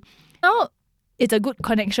deeply. Now, it's a good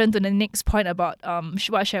connection to the next point about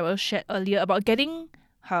what Cheryl shared earlier about getting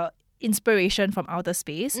her inspiration from outer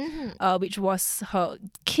space, which was her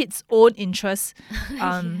kids' own interest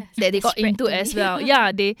that they got into as well.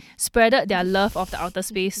 Yeah, they spreaded their love of the outer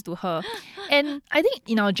space to her. And I think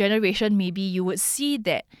in our generation, maybe you would see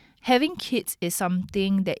that having kids is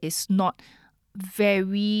something that is not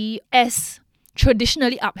very as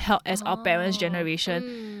traditionally upheld as our parents'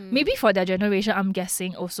 generation. Maybe for their generation, I'm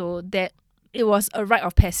guessing also that it was a rite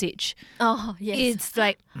of passage. Oh, yes. It's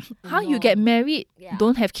like, how you get married,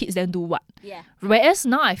 don't have kids, then do what? Yeah. Whereas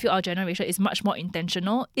now I feel our generation is much more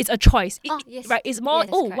intentional. It's a choice. Right? It's more,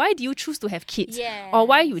 why do you choose to have kids? Yes. Or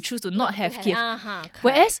why you choose to not have kids?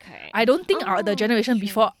 Whereas I don't think the generation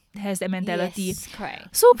before has that mentality. Yes,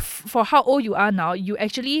 correct. So for how old you are now, you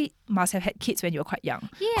actually must have had kids when you were quite young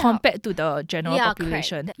compared to the general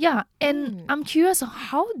population. Correct. Yeah. And I'm curious,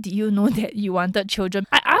 how do you know that you wanted children?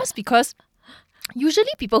 I ask because usually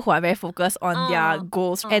people who are very focused on their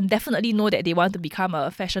goals and definitely know that they want to become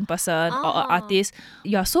a fashion person or an artist,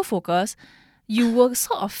 you are so focused, you will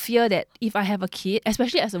sort of fear that if I have a kid,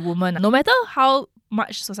 especially as a woman, no matter how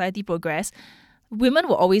much society progress, women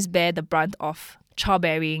will always bear the brunt of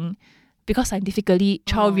childbearing, because scientifically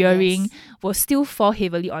child rearing will still fall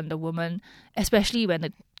heavily on the woman, especially when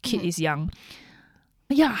the kid is young.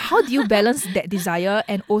 Yeah, how do you balance that desire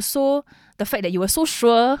and also the fact that you were so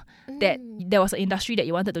sure that there was an industry that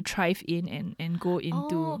you wanted to thrive in and go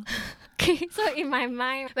into? Okay, so in my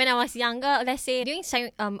mind, when I was younger, let's say during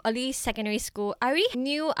early secondary school, I already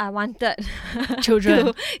knew I wanted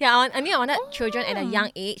Children. I knew I wanted children at a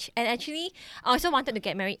young age, and actually, I also wanted to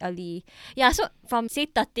get married early. Yeah, so from say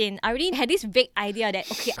 13, I already had this vague idea that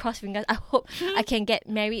okay, cross fingers, I hope I can get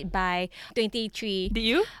married by 23. Did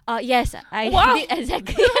you? Yes, I Wow. did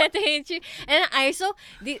exactly at 23, and I also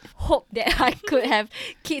did hope that I could have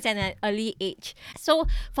kids at an early age. So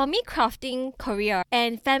for me, crafting career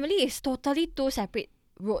and family is totally two separate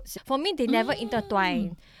roads. For me, they never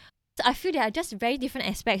intertwine. So I feel there are just very different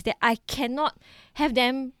aspects that I cannot have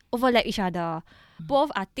them overlap each other.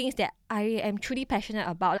 Both are things that I am truly passionate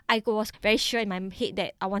about. I was very sure in my head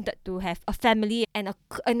that I wanted to have a family and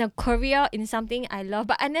a career in something I love,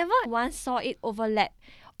 but I never once saw it overlap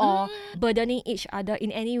or burdening each other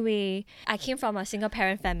in any way. I came from a single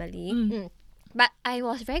parent family. But I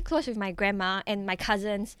was very close with my grandma and my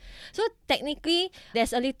cousins. So technically,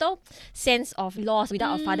 there's a little sense of loss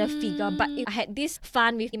without a father figure. But I had this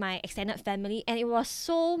fun with my extended family. And it was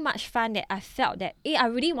so much fun that I felt that I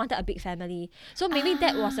really wanted a big family. So maybe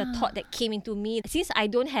that was a thought that came into me. Since I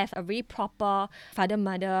don't have a really proper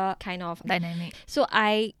father-mother kind of dynamic. So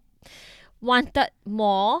I wanted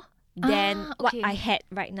more than what I had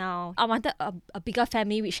right now. I wanted a bigger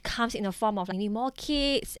family which comes in the form of maybe more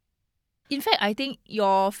kids. In fact, I think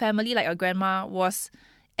your family, like your grandma, was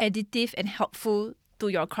additive and helpful to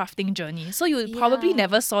your crafting journey. So you probably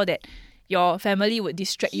never saw that your family would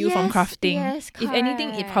distract you from crafting. Yes, if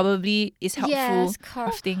anything, it probably is helpful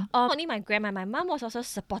crafting. Not only my grandma, my mom was also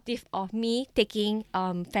supportive of me taking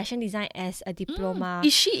fashion design as a diploma.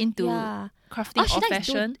 Is she into crafting or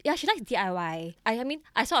fashion? She likes DIY. I mean,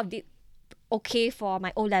 I sort of did okay for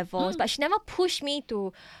my O-levels, but she never pushed me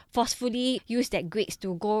to forcefully use that grades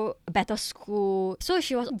to go a better school. So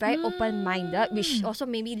she was very open-minded, which also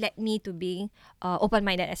maybe led me to being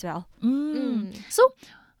open-minded as well. So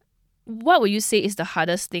what would you say is the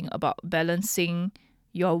hardest thing about balancing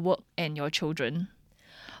your work and your children?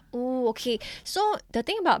 Oh, okay. So the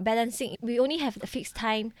thing about balancing, we only have a fixed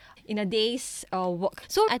time in a day's work.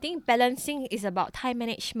 So I think balancing is about time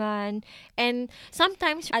management, and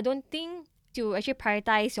sometimes I don't think to actually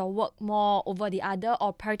prioritize your work more over the other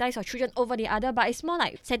or prioritize your children over the other, but it's more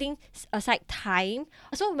like setting aside time.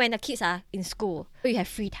 So when the kids are in school, you have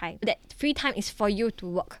free time. That free time is for you to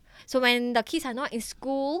work. So when the kids are not in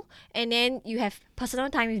school, and then you have personal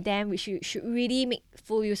time with them, which you should really make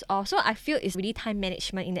full use of. So I feel it's really time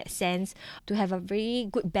management in that sense, to have a very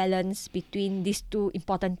good balance between these two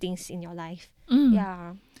important things in your life.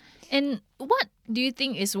 Yeah. And what do you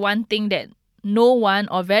think is one thing that no one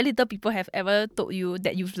or very little people have ever told you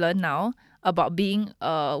that you've learned now about being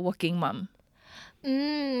a working mom?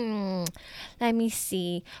 Let me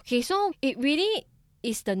see. Okay, so it really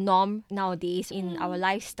is the norm nowadays in our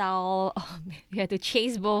lifestyle. We have to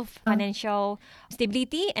chase both financial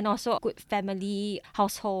stability and also good family,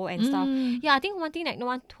 household and stuff. Yeah, I think one thing that no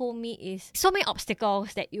one told me is so many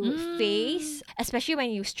obstacles that you would face, especially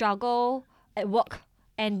when you struggle at work.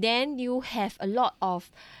 And then you have a lot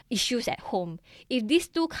of issues at home. If these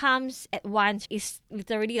two comes at once, it's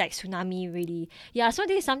literally like tsunami, really. Yeah, so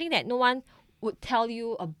this is something that no one would tell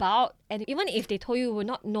you about. And even if they told you, you would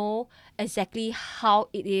not know exactly how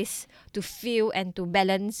it is to feel and to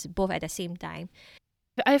balance both at the same time.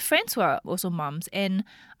 I have friends who are also moms. And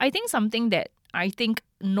I think something that I think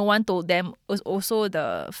no one told them was also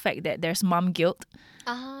the fact that there's mom guilt.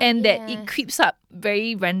 And that it creeps up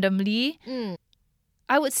very randomly.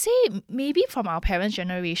 I would say maybe from our parents'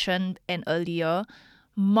 generation and earlier,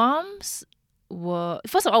 moms were,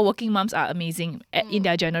 first of all, working moms are amazing in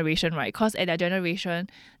their generation, right? Because at their generation,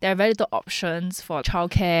 there are very little options for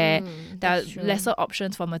childcare. There are lesser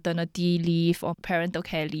options for maternity leave or parental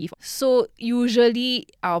care leave. So usually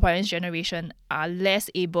our parents' generation are less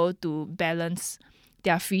able to balance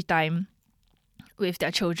their free time with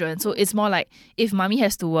their children. So it's more like if mommy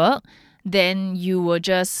has to work, then you will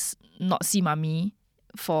just not see mommy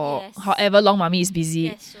for however long mommy is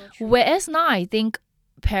busy. So whereas now I think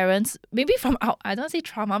parents, maybe from our, I don't say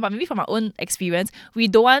trauma, but maybe from our own experience, we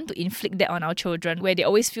don't want to inflict that on our children where they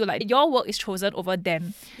always feel like your work is chosen over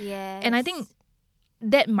them. And I think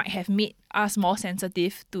that might have made us more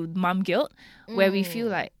sensitive to mom guilt, where we feel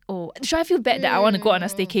like, oh, should I feel bad that I want to go on a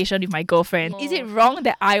staycation with my girlfriend? Is it wrong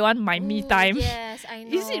that I want my me time? Yes, I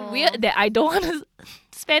know. Is it weird that I don't want to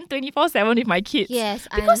spend 24/7 with my kids? Yes,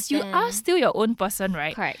 because you are still your own person,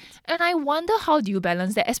 right? Correct. And I wonder, how do you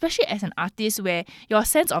balance that, especially as an artist where your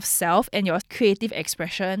sense of self and your creative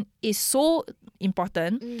expression is so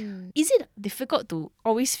important. Is it difficult to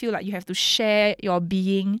always feel like you have to share your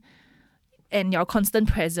being and your constant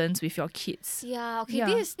presence with your kids. Yeah, okay.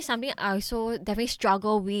 This is something I also definitely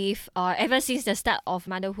struggle with ever since the start of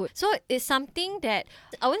motherhood. So it's something that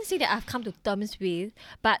I wouldn't say that I've come to terms with,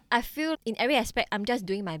 but I feel in every aspect I'm just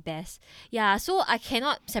doing my best. Yeah, so I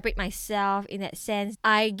cannot separate myself in that sense.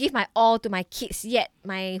 I give my all to my kids, yet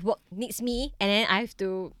my work needs me, and then I have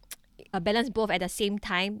to balance both at the same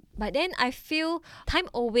time. But then I feel time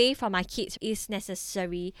away from my kids is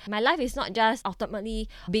necessary. My life is not just ultimately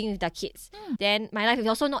being with the kids. Then my life is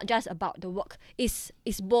also not just about the work. It's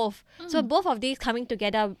both. So both of these coming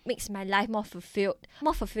together makes my life more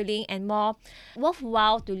fulfilling and more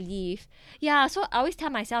worthwhile to live. Yeah, so I always tell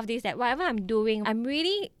myself this, that whatever I'm doing, I'm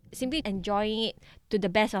really simply enjoying it to the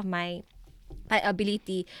best of my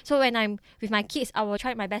ability. So when I'm with my kids, I will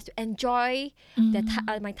try my best to enjoy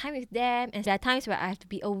my time with them. And there are times where I have to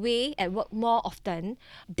be away at work more often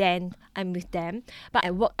than I'm with them. But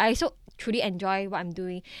at work, I also truly enjoy what I'm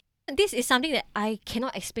doing. This is something that I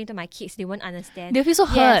cannot explain to my kids. They won't understand. They'll feel so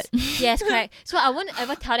hurt. Yes, correct. So I won't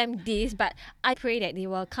ever tell them this, but I pray that they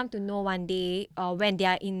will come to know one day, when they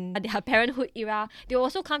are in their parenthood era, they will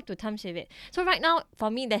also come to terms with it. So right now, for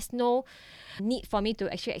me, there's no need for me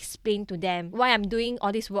to actually explain to them why I'm doing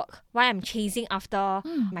all this work, why I'm chasing after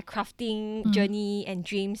my crafting journey and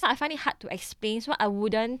dreams. I find it hard to explain, so I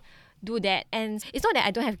wouldn't do that. And it's not that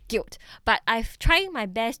I don't have guilt, but I've tried my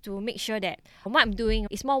best to make sure that what I'm doing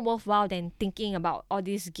is more worthwhile than thinking about all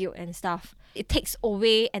this guilt and stuff. It takes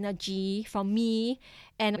away energy from me,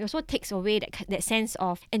 and it also takes away that sense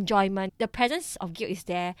of enjoyment. The presence of guilt is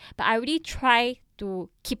there, but I really try to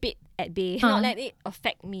keep it at bay, not let it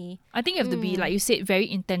affect me. I think you have to be, like you said, very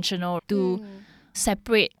intentional to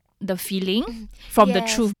separate the feeling from the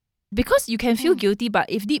truth. Because you can feel guilty, but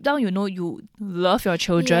if deep down you know you love your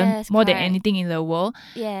children more than anything in the world,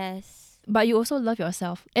 but you also love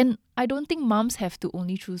yourself. And I don't think moms have to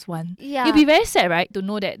only choose one. It'll be very sad, right, to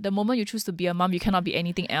know that the moment you choose to be a mom, you cannot be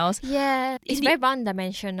anything else. It's very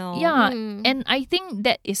one-dimensional. And I think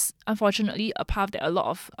that is unfortunately a path that a lot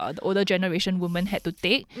of the older generation women had to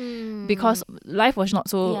take because life was not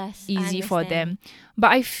so easy for them.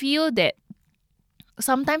 But I feel that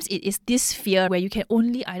sometimes it is this fear where you can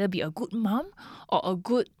only either be a good mom or a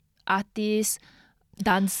good artist,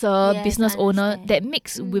 dancer, business owner that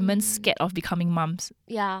makes women scared of becoming moms.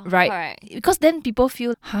 Right? Correct. Because then people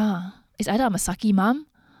feel, it's either I'm a sucky mom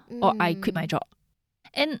or I quit my job.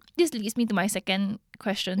 And this leads me to my second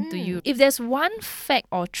question to you. If there's one fact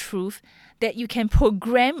or truth that you can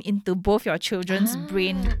program into both your children's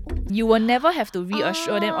brain, you will never have to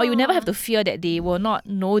reassure them, or you never have to fear that they will not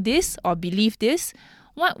know this or believe this.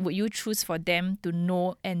 What would you choose for them to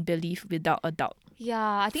know and believe without a doubt?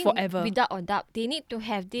 I think forever, without a doubt, they need to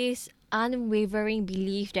have this unwavering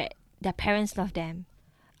belief that their parents love them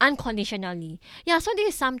unconditionally. So this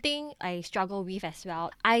is something I struggle with as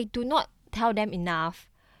well. I do not tell them enough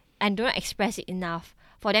and do not express it enough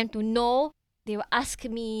for them to know. They will ask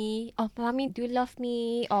me, "Oh, mommy, do you love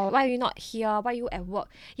me?" Or "Why are you not here? Why are you at work?"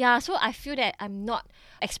 So I feel that I'm not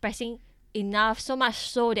expressing enough, so much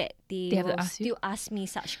so that they will still ask me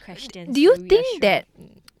such questions. Do you think that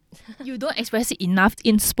you don't express it enough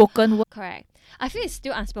in spoken words? Correct. I feel it's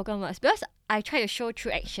still unspoken words because I try to show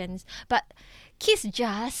through actions, but kids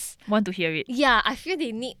just want to hear it. I feel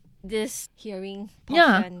they need this hearing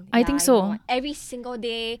portion. I think so. Every single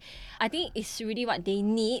day, I think it's really what they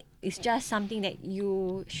need. It's just something that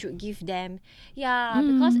you should give them.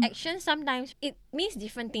 Because action sometimes it means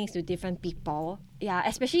different things to different people.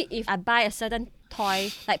 Especially if I buy a certain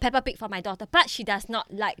toy like Peppa Pig for my daughter, but she does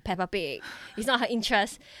not like Peppa Pig. It's not her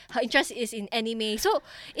interest. Her interest is in anime. So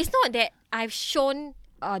it's not that I've shown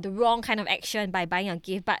the wrong kind of action by buying a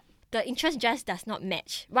gift, but the interest just does not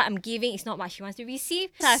match. What I'm giving is not what she wants to receive.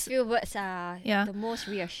 So I feel words are the most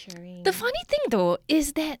reassuring. The funny thing though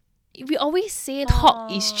is that we always say talk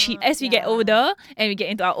is cheap. As we get older and we get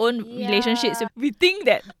into our own relationships, we think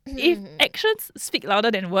that if actions speak louder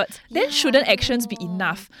than words, then shouldn't actions be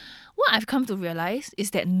enough? What I've come to realize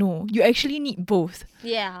is that no, you actually need both.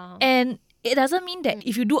 And it doesn't mean that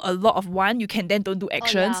if you do a lot of one, you can then don't do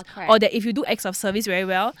actions, or that if you do acts of service very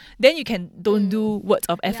well, then you can don't do words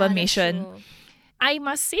of affirmation. I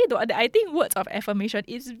must say though that I think words of affirmation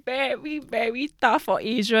is very, very tough for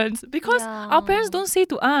Asians because our parents don't say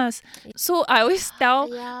to us. So I always tell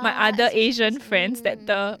my other Asian friends that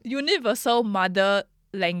the universal mother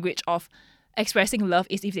language of expressing love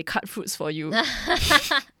is if they cut fruits for you.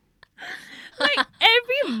 Like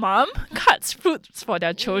every mom cuts fruits for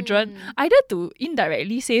their children, either to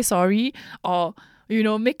indirectly say sorry or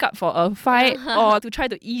make up for a fight or to try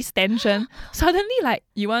to ease tension. Suddenly, like,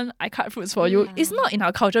 you want I cut fruits for you. It's not in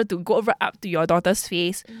our culture to go right up to your daughter's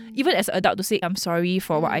face, even as an adult, to say, I'm sorry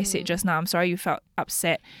for what I said just now. I'm sorry you felt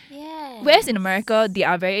upset. Whereas in America, they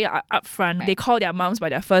are very upfront. They call their moms by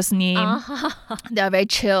their first name. They are very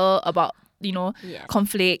chill about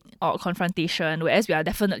conflict or confrontation, whereas we are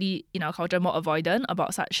definitely in our culture more avoidant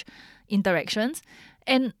about such interactions.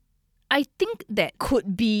 And I think that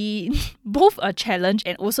could be both a challenge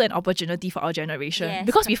and also an opportunity for our generation,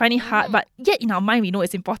 because we find it hard, but yet in our mind we know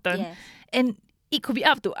it's important. And it could be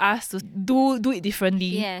up to us to do it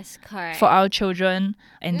differently for our children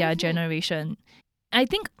and their generation. I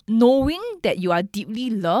think knowing that you are deeply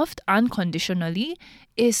loved unconditionally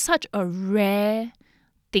is such a rare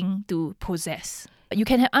thing to possess. You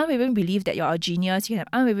can have unwavering belief that you're a genius, you can have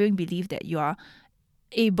unwavering belief that you are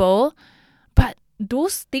able, but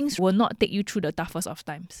those things will not take you through the toughest of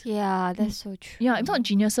times. Yeah, that's so true. Yeah, if not,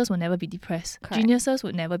 geniuses will never be depressed. Geniuses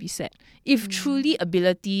would never be sad. If truly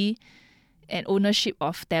ability and ownership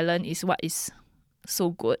of talent is what is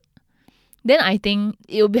so good, then I think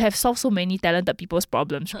it will have solved so many talented people's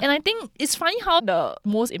problems. And I think it's funny how the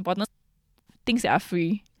most important things that are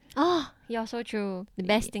free. Oh, you're so true. The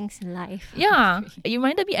best things in life. Yeah. It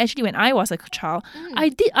reminded me actually when I was a child, I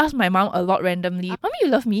did ask my mom a lot randomly, Mommy, you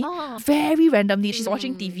love me? Very randomly. She's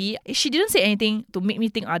watching TV. She didn't say anything to make me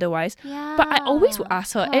think otherwise. Yeah. But I always would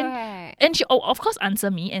ask her. And she of course answer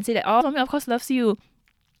me and say that, Mommy of course loves you.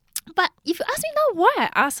 But if you ask me now why I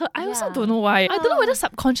asked her, I also don't know why. I don't know whether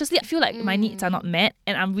subconsciously I feel like my needs are not met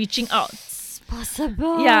and I'm reaching out. It's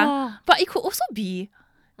possible. Yeah. But it could also be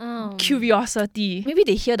curiosity. Maybe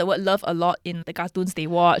they hear the word love a lot in the cartoons they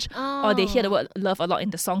watch, or they hear the word love a lot in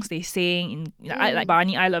the songs they sing. I like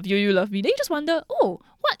Barney, I love you, you love me. They just wonder,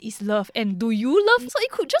 what is love? And do you love? So it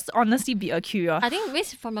could just honestly be a curiosity. I think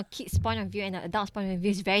this from a kid's point of view and an adult's point of view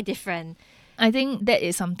is very different. I think that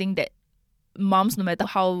is something that moms, no matter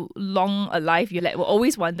how long alive you will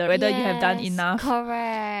always wonder whether you have done enough.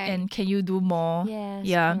 Correct. And can you do more? Yes,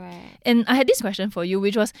 yeah. correct. And I had this question for you,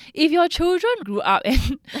 which was, if your children grew up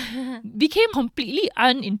and became completely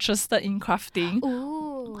uninterested in crafting,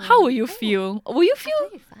 how will you feel? Will you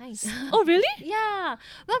feel fine? Oh, really? Yeah.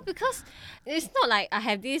 Well, because it's not like I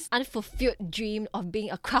have this unfulfilled dream of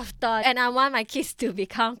being a crafter and I want my kids to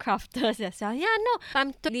become crafters as well. Yeah, no.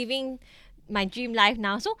 I'm living my dream life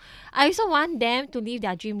now. So I also want them to live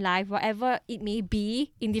their dream life, whatever it may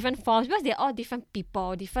be, in different forms, because they're all different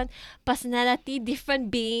people, different personality,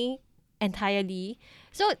 different being entirely.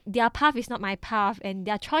 So their path is not my path and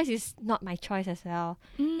their choice is not my choice as well.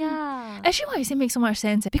 Yeah. Actually, what you say makes so much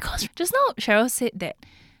sense, because just now Cheryl said that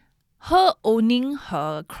her owning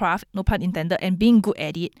her craft, no pun intended, and being good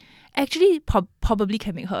at it actually probably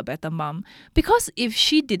can make her a better mom. Because if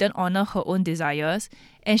she didn't honor her own desires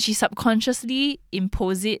and she subconsciously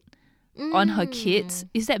impose it on her kids,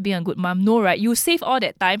 is that being a good mom? No, right? You save all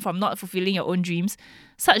that time from not fulfilling your own dreams,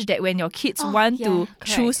 such that when your kids want to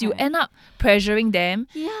choose, you end up pressuring them.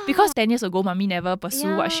 Because 10 years ago, mommy never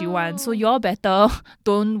pursued what she wants. So you're better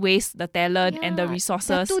don't waste the talent and the resources.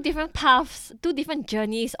 They're two different paths, two different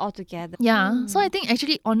journeys altogether. Yeah. So I think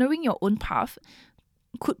actually honoring your own path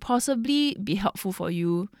could possibly be helpful for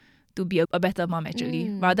you to be a better mom actually,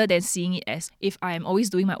 rather than seeing it as, if I'm always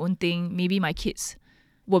doing my own thing, maybe my kids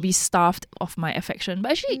will be starved of my affection.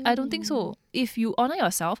 But actually, I don't think so. If you honor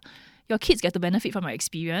yourself, your kids get to benefit from your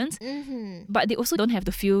experience, but they also don't have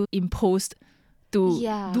to feel imposed to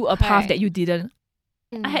do a path that you didn't.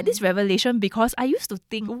 I had this revelation because I used to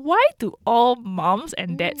think, why do all moms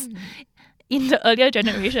and dads in the earlier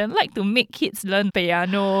generation like to make kids learn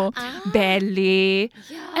piano, ballet?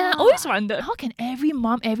 And I always wondered, how can every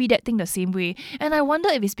mom, every dad think the same way? And I wonder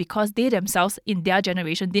if it's because they themselves in their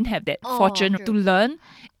generation didn't have that fortune to learn,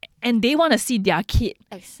 and they want to see their kid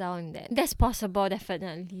excel in that. That's possible,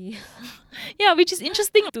 definitely. Yeah, which is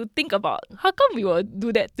interesting to think about. How come we will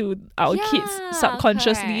do that to our kids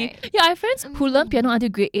subconsciously? Correct. Yeah, I have friends who learn piano until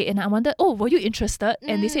grade 8, and I wondered, were you interested?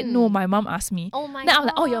 And they said, no, my mom asked me. Then I'm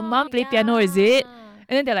like, your mom play piano, is it?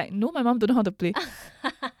 And then they're like, no, my mom don't know how to play.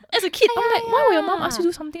 As a kid, I'm like, why would your mom ask you to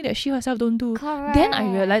do something that she herself don't do? Correct. Then I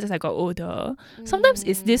realized as I got older, sometimes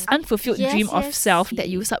it's this unfulfilled dream of self that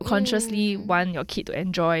you subconsciously want your kid to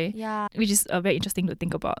enjoy, which is very interesting to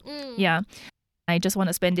think about. Yeah. I just want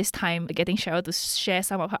to spend this time getting Cheryl to share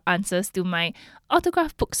some of her answers to my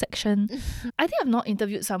autograph book section. I think I've not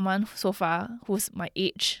interviewed someone so far who's my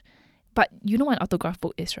age But you know what an autograph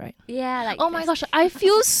book is, right? Yeah, like Oh my gosh, I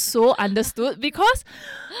feel so understood because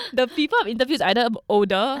the people I've interviewed is either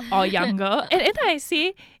older or younger. And then I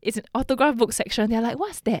say it's an autograph book section. They're like,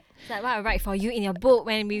 what's that? It's like what I write for you in your book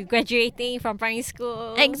when we graduating from primary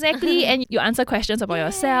school. Exactly. And you answer questions about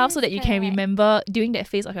yourself so that you can correct. remember during that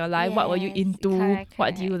phase of your life, what were you Yes, into, correct,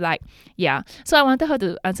 what do you like. Yeah. So I wanted her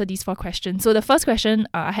to answer these 4 questions. So the first question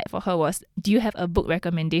I had for her was, do you have a book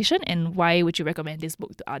recommendation and why would you recommend this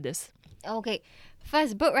book to others? Okay,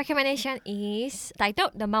 first book recommendation is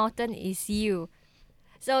titled The Mountain Is You.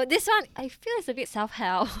 So this one, I feel it's a bit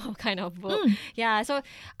self-help kind of book. Yeah, so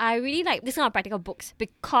I really like this kind of practical books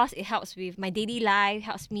because it helps with my daily life,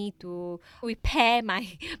 helps me to repair my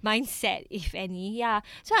mindset, if any. Yeah,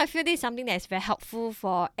 so I feel this is something that is very helpful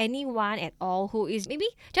for anyone at all who is maybe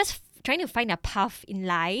just trying to find a path in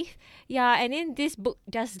life. Yeah, and then this book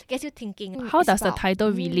just gets you thinking. How It's does the about,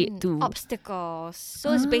 title relate to? obstacles?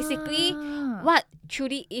 So it's basically what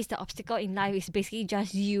truly is the obstacle in life is basically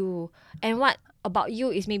just you. And what about you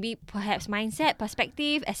is maybe perhaps mindset,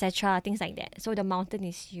 perspective, etc. Things like that. So the mountain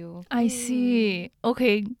is you. I see.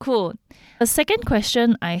 Okay, cool. The second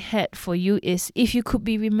question I had for you is, if you could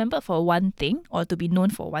be remembered for one thing or to be known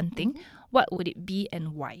for one thing, what would it be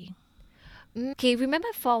and why? Okay, remember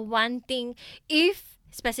for one thing, if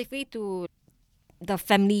specifically to the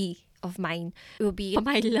family of mine, it will be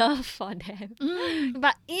my love for them.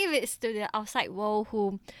 But if it's to the outside world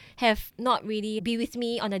who have not really be with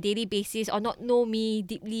me on a daily basis or not know me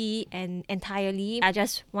deeply and entirely, I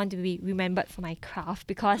just want to be remembered for my craft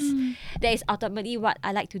because that is ultimately what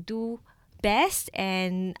I like to do best,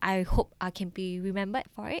 and I hope I can be remembered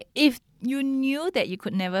for it. If you knew that you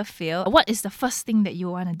could never fail, what is the first thing that you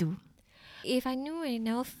want to do? If I knew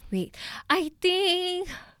enough, I think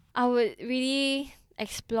I would really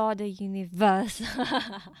explore the universe.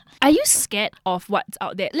 Are you scared of what's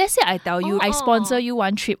out there? Let's say I tell you, I sponsor you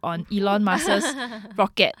one trip on Elon Musk's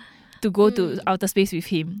rocket to go to outer space with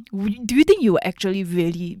him. Do you think you will actually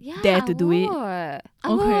really dare to do it? I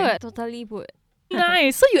would. Totally would.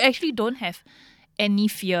 Nice. So you actually don't have any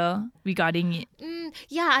fear regarding it?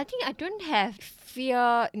 Yeah, I think I don't have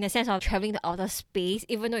fear in the sense of traveling to outer space,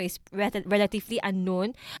 even though it's relatively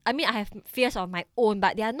unknown. I mean, I have fears of my own,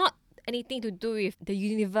 but they are not anything to do with the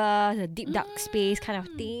universe, the deep dark space kind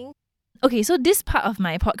of thing. Okay, so this part of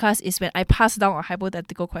my podcast is when I pass down a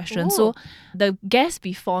hypothetical question. So the guest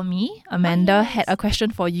before me, Amanda, had a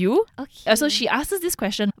question for you. Okay. So she asked us this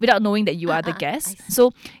question without knowing that you are the guest.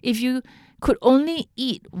 So if you could only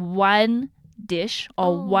eat one dish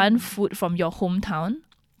or one food from your hometown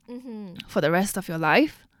for the rest of your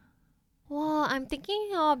life, Wow, I'm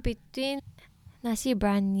thinking between nasi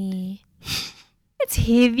briyani. it's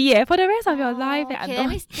heavy for the rest of your life. Okay, let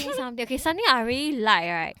me think something. Okay, something I really like,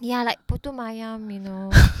 right? Yeah, like putu mayam, you know.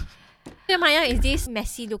 Putu mayam is this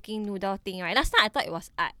messy looking noodle thing, right? Last time I thought it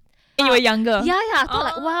was art. When you were younger. Yeah, I thought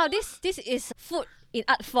like, wow, this is food in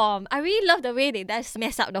art form. I really love the way they just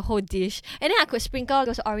mess up the whole dish. And then I could sprinkle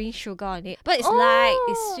those orange sugar on it. But it's light,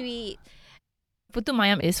 it's sweet. Putu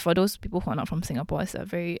mayam is, for those people who are not from Singapore, it's a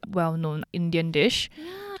very well-known Indian dish.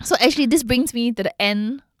 So actually, this brings me to the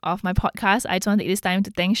end of my podcast. I just want to take this time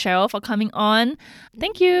to thank Cheryl for coming on.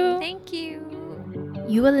 Thank you. Thank you.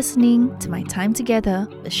 You are listening to my time together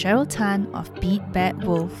with Cheryl Tan of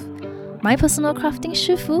BeadBadWolf, my personal crafting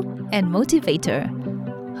shifu and motivator.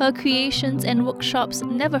 Her creations and workshops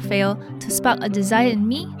never fail to spark a desire in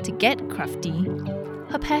me to get crafty.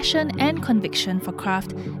 Her passion and conviction for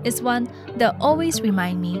craft is one that always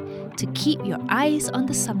remind me to keep your eyes on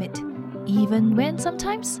the summit, even when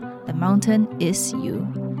sometimes the mountain is you.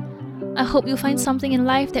 I hope you find something in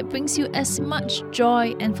life that brings you as much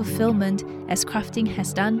joy and fulfillment as crafting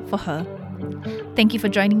has done for her. Thank you for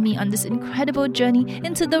joining me on this incredible journey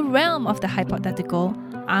into the realm of the hypothetical.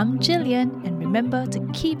 I'm Jillian, and remember to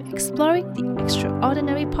keep exploring the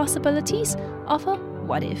extraordinary possibilities of a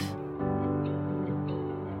what if.